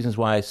 One of the reasons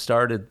why I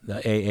started the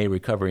AA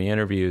Recovery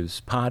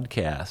Interviews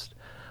podcast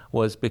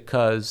was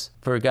because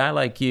for a guy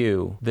like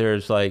you,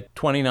 there's like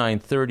 29,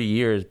 30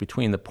 years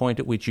between the point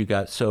at which you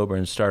got sober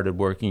and started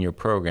working your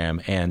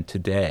program and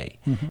today.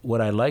 Mm-hmm.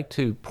 What I like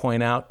to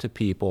point out to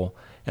people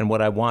and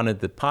what I wanted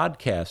the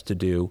podcast to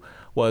do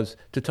was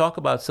to talk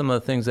about some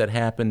of the things that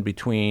happened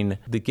between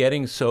the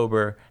getting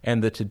sober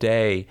and the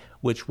today,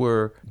 which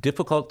were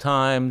difficult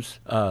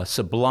times,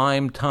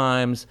 sublime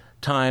times,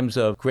 times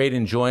of great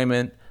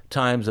enjoyment,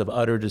 times of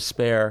utter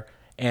despair,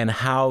 and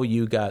how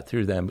you got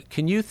through them.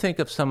 Can you think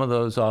of some of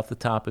those off the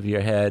top of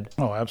your head?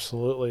 Oh,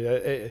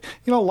 absolutely.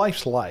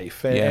 Life's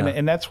life.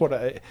 And that's what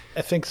I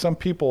think some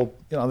people,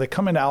 they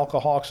come into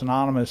Alcoholics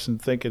Anonymous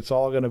and think it's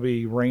all going to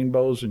be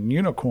rainbows and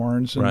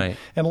unicorns. And,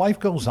 and life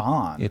goes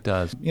on. It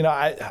does.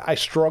 I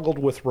struggled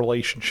with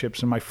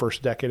relationships in my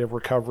first decade of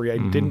recovery. I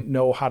didn't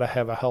know how to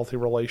have a healthy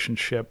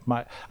relationship.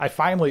 I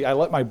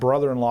let my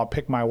brother-in-law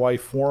pick my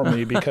wife for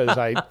me because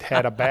I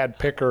had a bad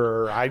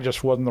picker or I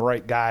just wasn't the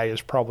right guy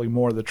is probably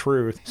more the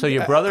truth. So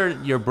your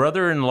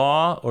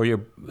brother-in-law or your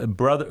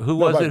brother, who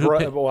was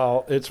it?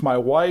 Well, it's my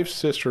wife's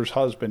sister's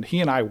husband.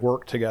 He and I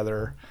worked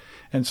together,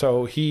 and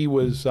so he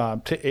was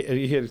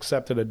he had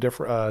accepted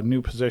a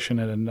new position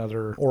at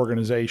another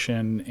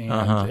organization.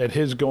 And at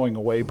his going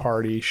away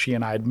party, she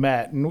and I had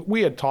met, and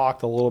we had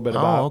talked a little bit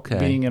about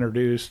being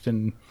introduced.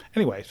 And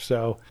anyway,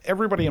 so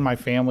everybody in my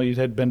family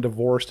had been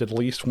divorced at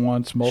least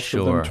once, most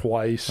of them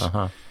twice.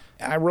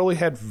 I really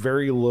had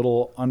very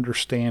little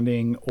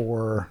understanding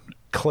or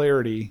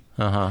clarity.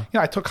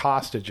 I took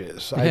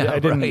hostages. I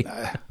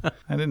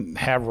didn't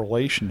have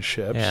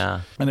relationships.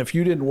 Yeah. And if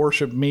you didn't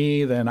worship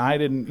me, then I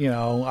didn't.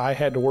 I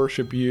had to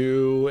worship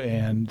you.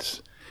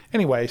 And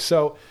anyway,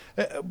 so,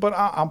 but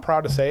I'm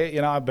proud to say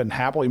it. I've been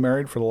happily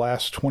married for the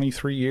last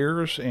 23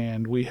 years,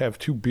 and we have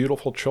two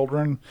beautiful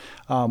children.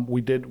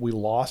 We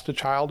lost a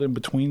child in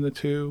between the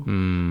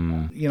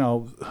two.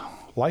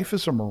 Life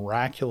is a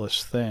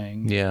miraculous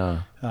thing.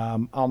 Yeah.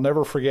 I'll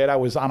never forget, I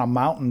was on a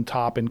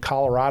mountaintop in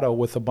Colorado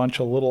with a bunch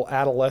of little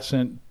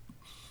adolescent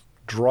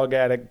drug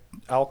addict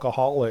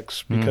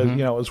alcoholics because, it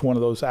was one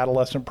of those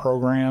adolescent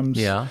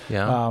programs.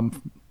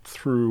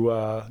 Through,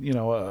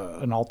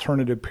 an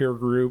alternative peer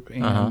group.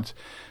 And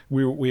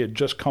we had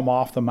just come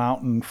off the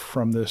mountain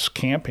from this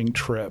camping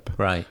trip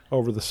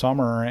over the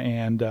summer.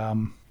 And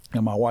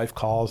my wife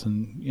calls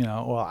and,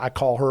 I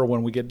call her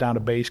when we get down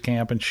to base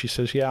camp and she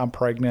says, yeah, I'm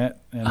pregnant.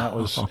 And that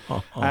was,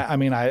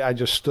 I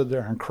just stood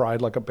there and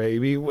cried like a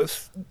baby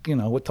with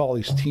all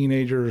these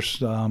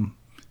teenagers.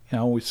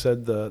 We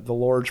said the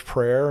Lord's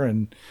Prayer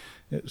and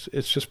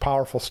it's just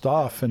powerful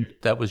stuff. And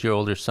that was your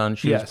older son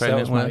she was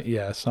pregnant with?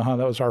 Yes, that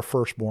was our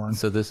firstborn.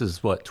 So this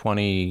is what,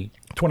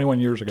 21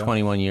 years ago.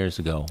 21 years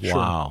ago.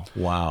 Sure.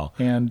 Wow.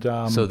 And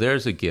so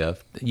there's a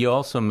gift. You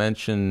also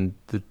mentioned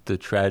the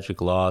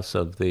tragic loss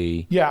of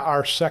the... Yeah,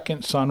 our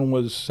second son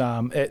was,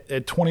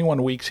 at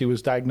 21 weeks, he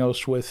was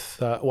diagnosed with,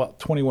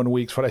 21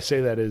 weeks, what I say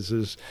that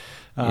is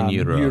in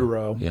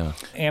utero. Yeah.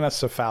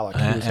 Anencephalic.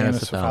 He was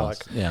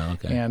anencephalic. Yeah,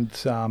 okay. And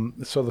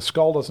so the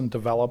skull doesn't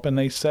develop. And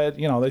they said,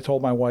 they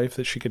told my wife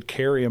that she could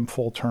carry him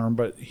full term,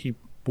 but he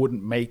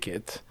wouldn't make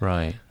it.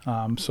 Right.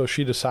 So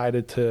she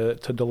decided to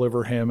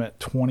deliver him at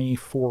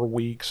 24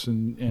 weeks,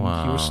 and he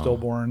was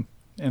stillborn,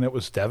 and it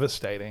was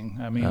devastating.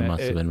 I mean, that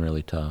must have been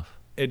really tough.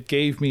 It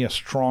gave me a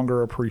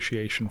stronger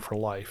appreciation for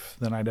life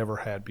than I'd ever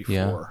had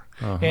before.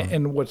 Yeah.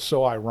 And what's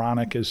so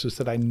ironic is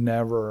that I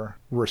never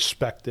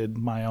respected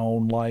my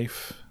own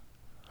life.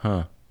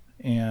 Huh.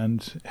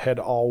 and had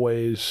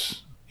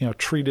always,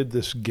 treated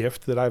this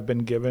gift that I've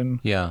been given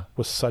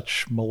with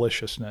such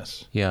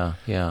maliciousness. Yeah.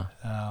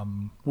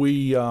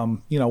 We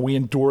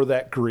endure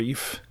that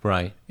grief.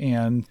 Right.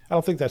 And I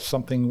don't think that's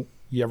something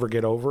you ever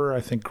get over. I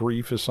think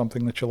grief is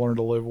something that you learn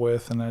to live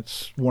with. And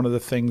that's one of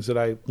the things that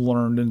I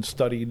learned and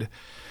studied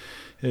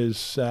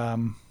is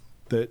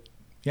that,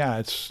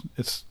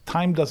 it's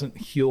time doesn't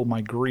heal my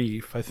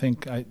grief. I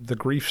think the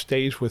grief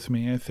stays with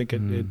me. I think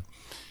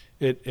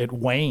it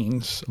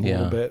wanes a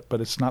little bit,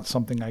 but it's not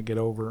something I get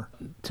over.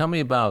 Tell me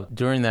about,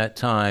 during that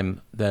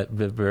time, that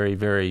very,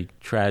 very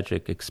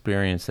tragic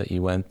experience that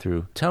you went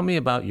through. Tell me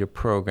about your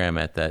program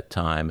at that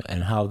time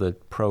and how the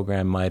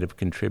program might have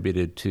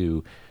contributed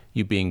to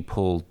you being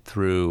pulled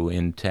through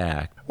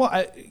intact.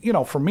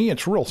 Well, for me,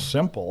 it's real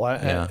simple.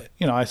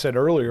 I said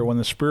earlier, when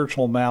the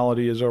spiritual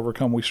malady is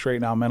overcome, we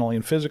straighten out mentally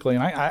and physically.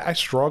 And I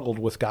struggled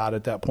with God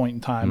at that point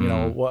in time.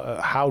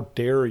 How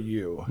dare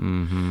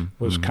you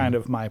was kind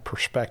of my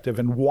perspective.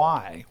 And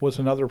why was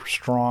another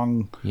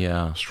strong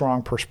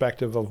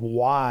perspective of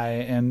why.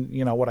 And,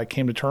 what I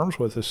came to terms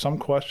with is some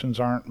questions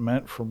aren't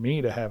meant for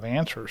me to have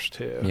answers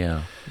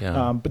to.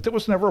 But there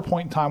was never a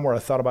point in time where I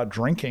thought about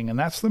drinking. And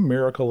that's the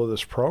miracle of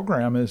this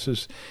program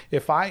is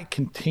if I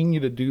continue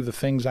to do the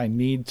things I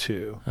need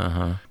to.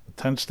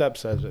 10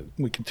 steps says it.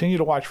 We continue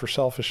to watch for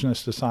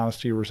selfishness,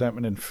 dishonesty,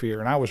 resentment, and fear.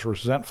 And I was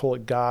resentful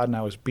at God, and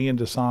I was being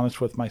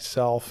dishonest with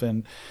myself.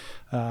 And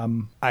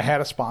I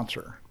had a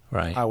sponsor.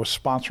 Right. I was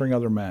sponsoring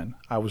other men.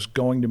 I was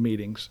going to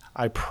meetings.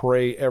 I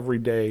pray every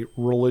day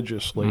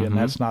religiously, and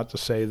that's not to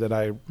say that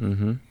I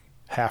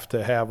have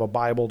to have a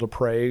Bible to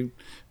pray,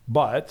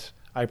 but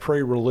I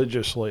pray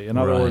religiously. In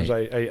other words,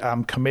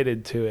 I'm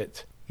committed to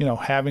it.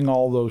 Having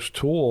all those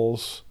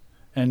tools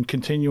and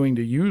continuing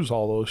to use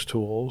all those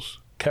tools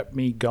kept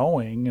me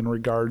going in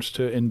regards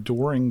to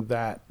enduring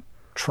that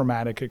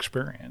traumatic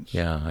experience.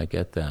 Yeah, I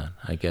get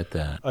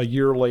that. A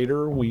year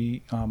later,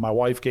 my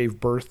wife gave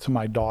birth to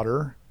my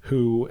daughter,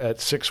 who at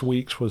 6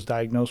 weeks was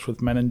diagnosed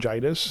with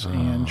meningitis.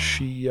 And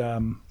she,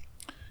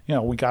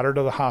 we got her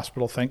to the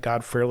hospital, thank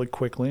God, fairly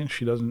quickly, and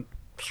she doesn't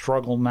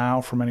struggle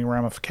now from any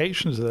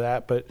ramifications of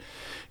that. But,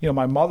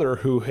 my mother,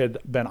 who had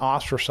been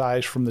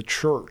ostracized from the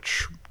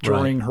church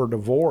during her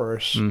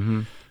divorce,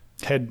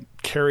 had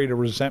carried a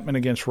resentment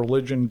against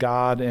religion,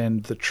 God,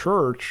 and the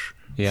church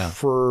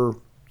for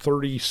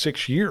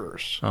 36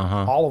 years,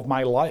 all of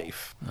my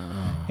life.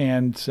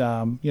 And,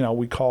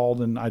 we called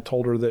and I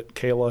told her that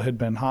Kayla had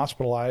been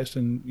hospitalized.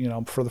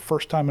 And, for the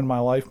first time in my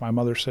life, my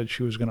mother said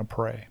she was going to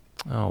pray.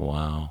 Oh,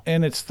 wow.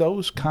 And it's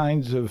those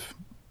kinds of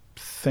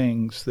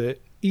things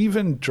that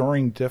even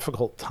during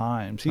difficult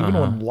times, even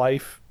when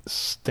life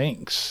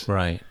stinks,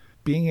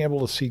 being able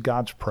to see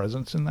God's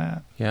presence in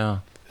that.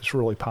 It's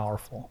really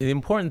powerful. The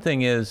important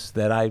thing is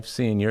that I've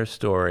seen your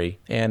story,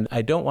 and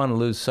I don't want to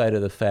lose sight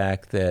of the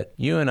fact that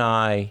you and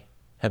I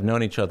have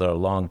known each other a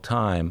long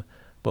time,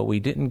 but we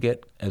didn't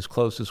get as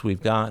close as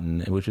we've gotten,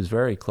 which is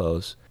very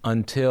close,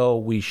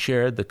 until we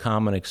shared the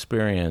common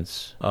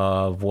experience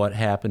of what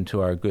happened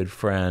to our good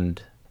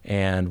friend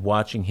and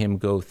watching him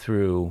go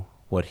through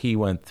what he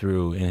went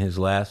through in his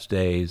last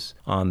days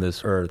on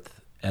this earth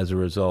as a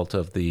result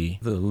of the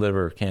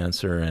liver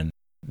cancer. And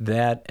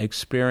that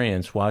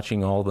experience,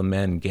 watching all the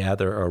men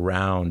gather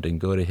around and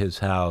go to his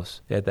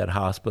house at that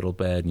hospital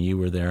bed, and you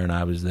were there and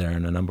I was there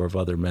and a number of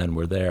other men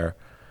were there,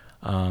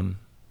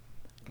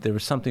 there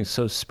was something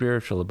so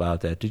spiritual about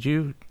that. Did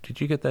you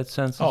get that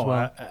sense as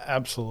well?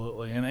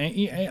 Absolutely. And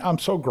I'm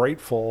so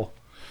grateful.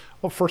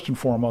 Well, first and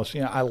foremost,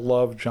 I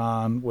love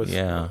John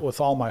with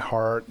all my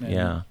heart.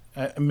 And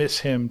I miss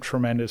him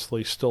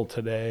tremendously still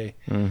today.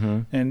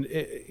 And,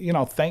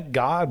 thank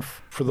God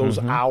for those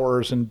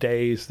hours and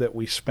days that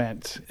we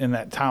spent in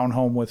that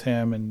townhome with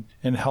him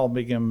and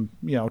helping him,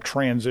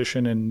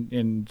 transition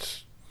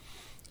and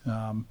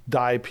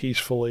die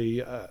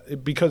peacefully,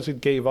 because it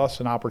gave us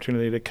an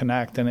opportunity to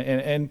connect.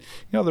 And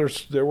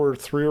there were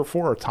 3 or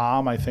 4.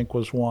 Tom, I think,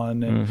 was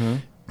one.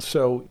 And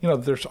so,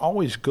 there's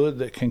always good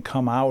that can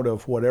come out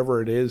of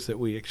whatever it is that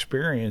we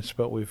experience,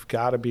 but we've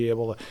got to be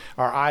able to,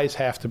 our eyes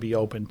have to be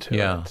open to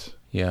it.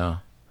 Yeah.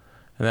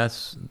 And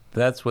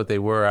that's what they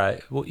were.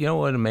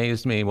 What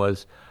amazed me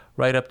was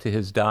right up to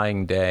his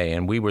dying day,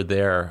 and we were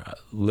there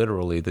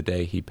literally the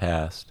day he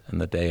passed and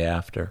the day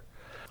after,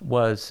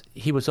 was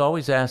he was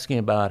always asking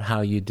about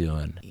how you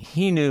doing.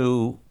 He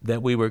knew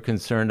that we were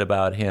concerned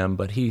about him,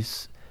 but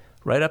he's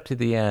right up to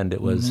the end.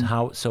 It was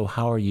how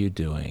are you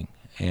doing?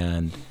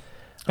 And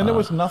there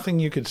was nothing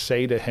you could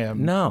say to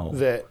him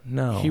that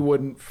he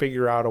wouldn't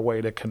figure out a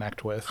way to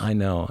connect with. I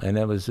know, and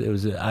it was.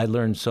 I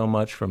learned so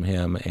much from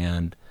him,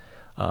 and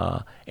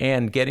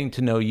getting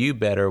to know you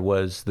better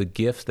was the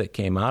gift that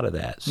came out of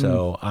that.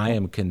 So I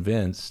am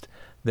convinced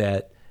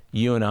that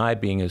you and I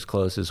being as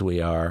close as we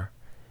are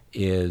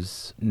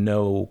is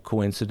no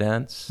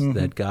coincidence,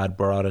 that God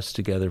brought us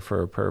together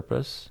for a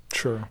purpose.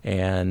 Sure.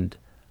 And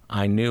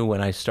I knew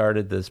when I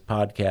started this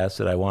podcast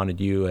that I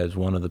wanted you as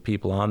one of the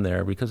people on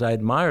there because I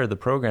admire the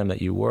program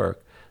that you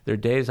work. There are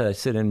days that I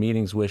sit in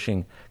meetings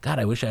wishing, God,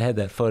 I wish I had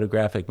that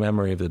photographic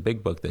memory of the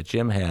big book that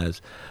Jim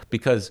has,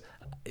 because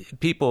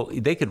people,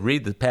 they could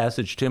read the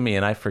passage to me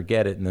and I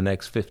forget it in the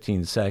next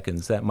 15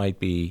 seconds. That might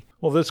be...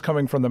 Well, this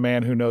coming from the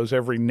man who knows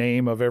every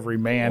name of every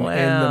man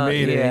in the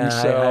meeting. Yeah,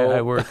 so.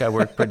 I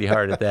work pretty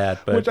hard at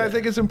that. But, which I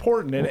think is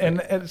important.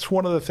 And it's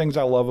one of the things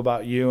I love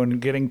about you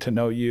and getting to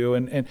know you.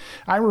 And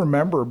I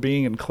remember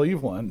being in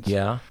Cleveland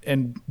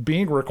and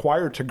being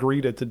required to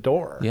greet at the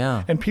door.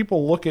 Yeah. And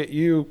people look at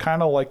you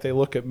kind of like they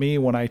look at me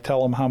when I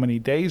tell them how many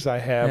days I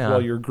have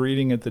while you're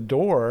greeting at the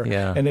door.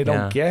 Yeah. And they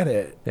don't get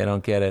it. They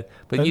don't get it.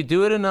 But you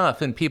do it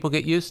enough and people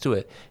get used to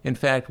it. In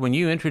fact, when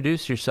you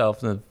introduce yourself,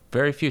 the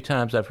very few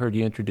times I've heard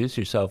you introduce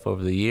yourself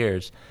over the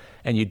years,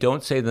 and you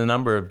don't say the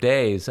number of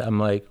days, I'm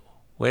like,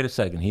 wait a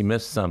second, he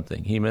missed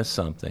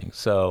something.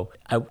 So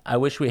I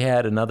wish we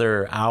had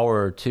another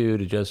hour or two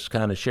to just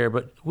kind of share,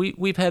 but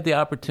we've had the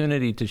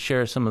opportunity to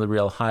share some of the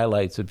real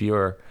highlights of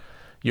your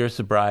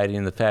sobriety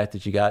and the fact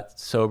that you got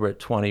sober at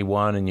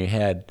 21 and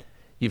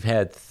you've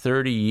had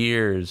 30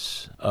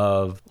 years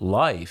of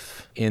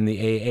life in the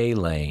AA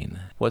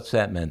lane. What's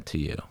that meant to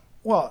you?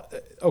 Well,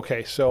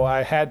 okay, so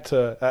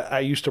I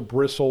used to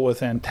bristle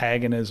with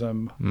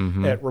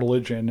antagonism at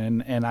religion,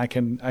 and I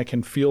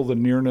can feel the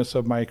nearness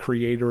of my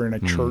Creator in a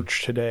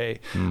church today.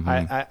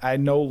 I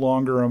no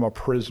longer am a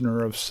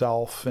prisoner of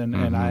self, and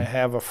I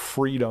have a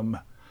freedom,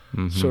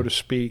 so to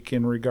speak,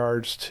 in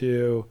regards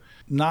to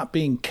not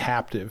being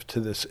captive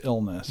to this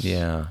illness.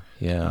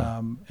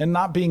 And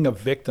not being a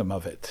victim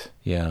of it.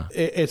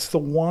 It's the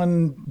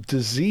one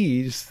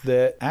disease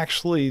that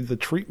actually the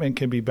treatment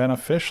can be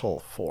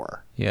beneficial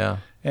for.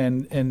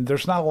 And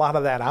there's not a lot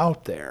of that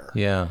out there.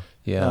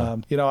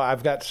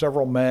 I've got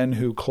several men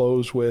who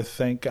close with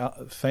thank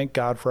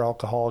God for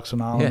Alcoholics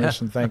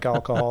Anonymous and thank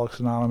Alcoholics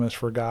Anonymous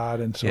for God.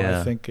 And so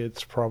I think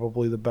it's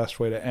probably the best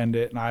way to end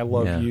it. And I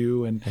love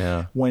you. And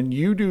when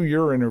you do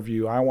your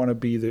interview, I want to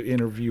be the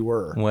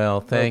interviewer.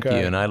 Well, thank you.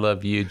 And I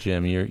love you,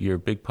 Jim. You're a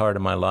big part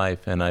of my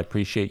life, and I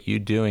appreciate you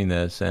doing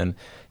this. And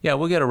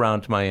we'll get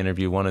around to my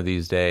interview one of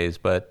these days.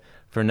 But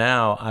for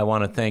now, I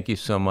want to thank you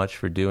so much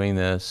for doing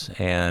this.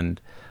 And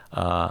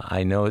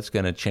I know it's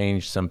going to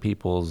change some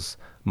people's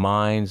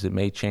minds. It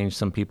may change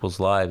some people's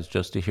lives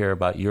just to hear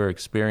about your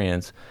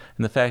experience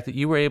and the fact that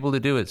you were able to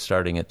do it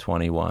starting at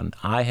 21.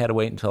 I had to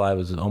wait until I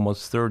was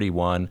almost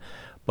 31,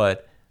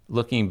 but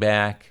looking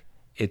back,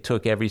 it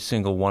took every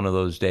single one of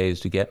those days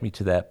to get me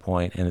to that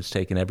point, and it's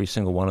taken every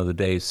single one of the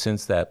days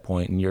since that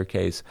point. In your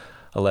case,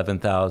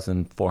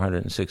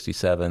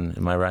 11,467.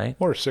 Am I right?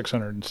 Or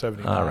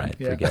 679. All right.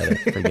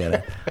 Forget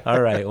it.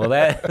 All right. Well,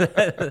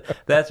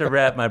 that's a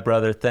wrap, my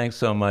brother. Thanks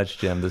so much,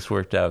 Jim. This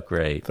worked out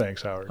great.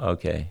 Thanks, Howard.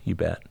 Okay. You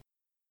bet.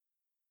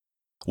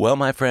 Well,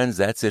 my friends,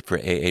 that's it for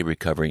AA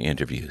Recovery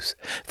Interviews.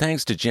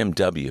 Thanks to Jim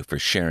W. for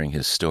sharing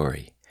his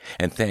story.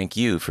 And thank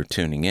you for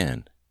tuning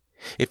in.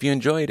 If you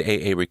enjoyed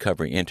AA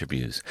Recovery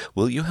Interviews,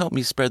 will you help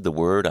me spread the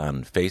word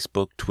on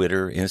Facebook,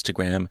 Twitter,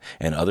 Instagram,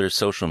 and other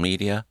social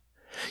media?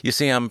 You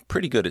see, I'm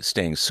pretty good at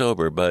staying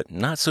sober, but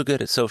not so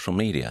good at social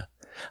media.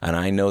 And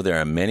I know there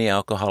are many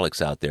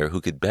alcoholics out there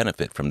who could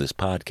benefit from this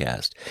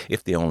podcast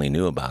if they only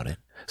knew about it.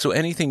 So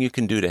anything you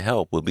can do to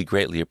help will be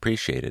greatly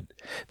appreciated.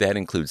 That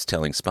includes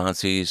telling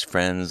sponsees,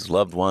 friends,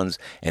 loved ones,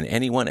 and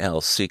anyone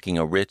else seeking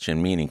a rich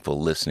and meaningful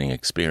listening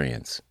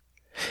experience.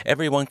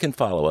 Everyone can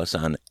follow us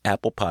on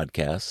Apple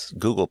Podcasts,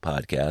 Google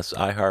Podcasts,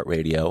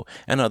 iHeartRadio,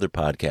 and other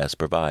podcast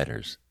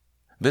providers.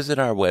 Visit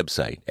our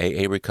website,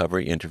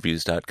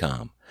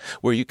 aarecoveryinterviews.com,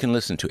 where you can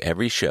listen to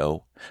every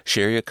show,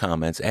 share your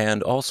comments,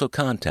 and also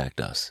contact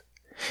us.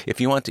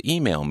 If you want to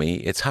email me,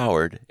 it's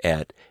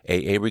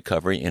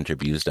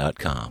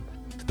howard@aarecoveryinterviews.com.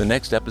 The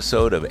next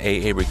episode of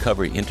AA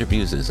Recovery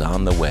Interviews is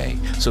on the way,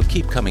 so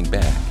keep coming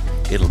back.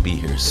 It'll be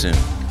here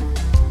soon.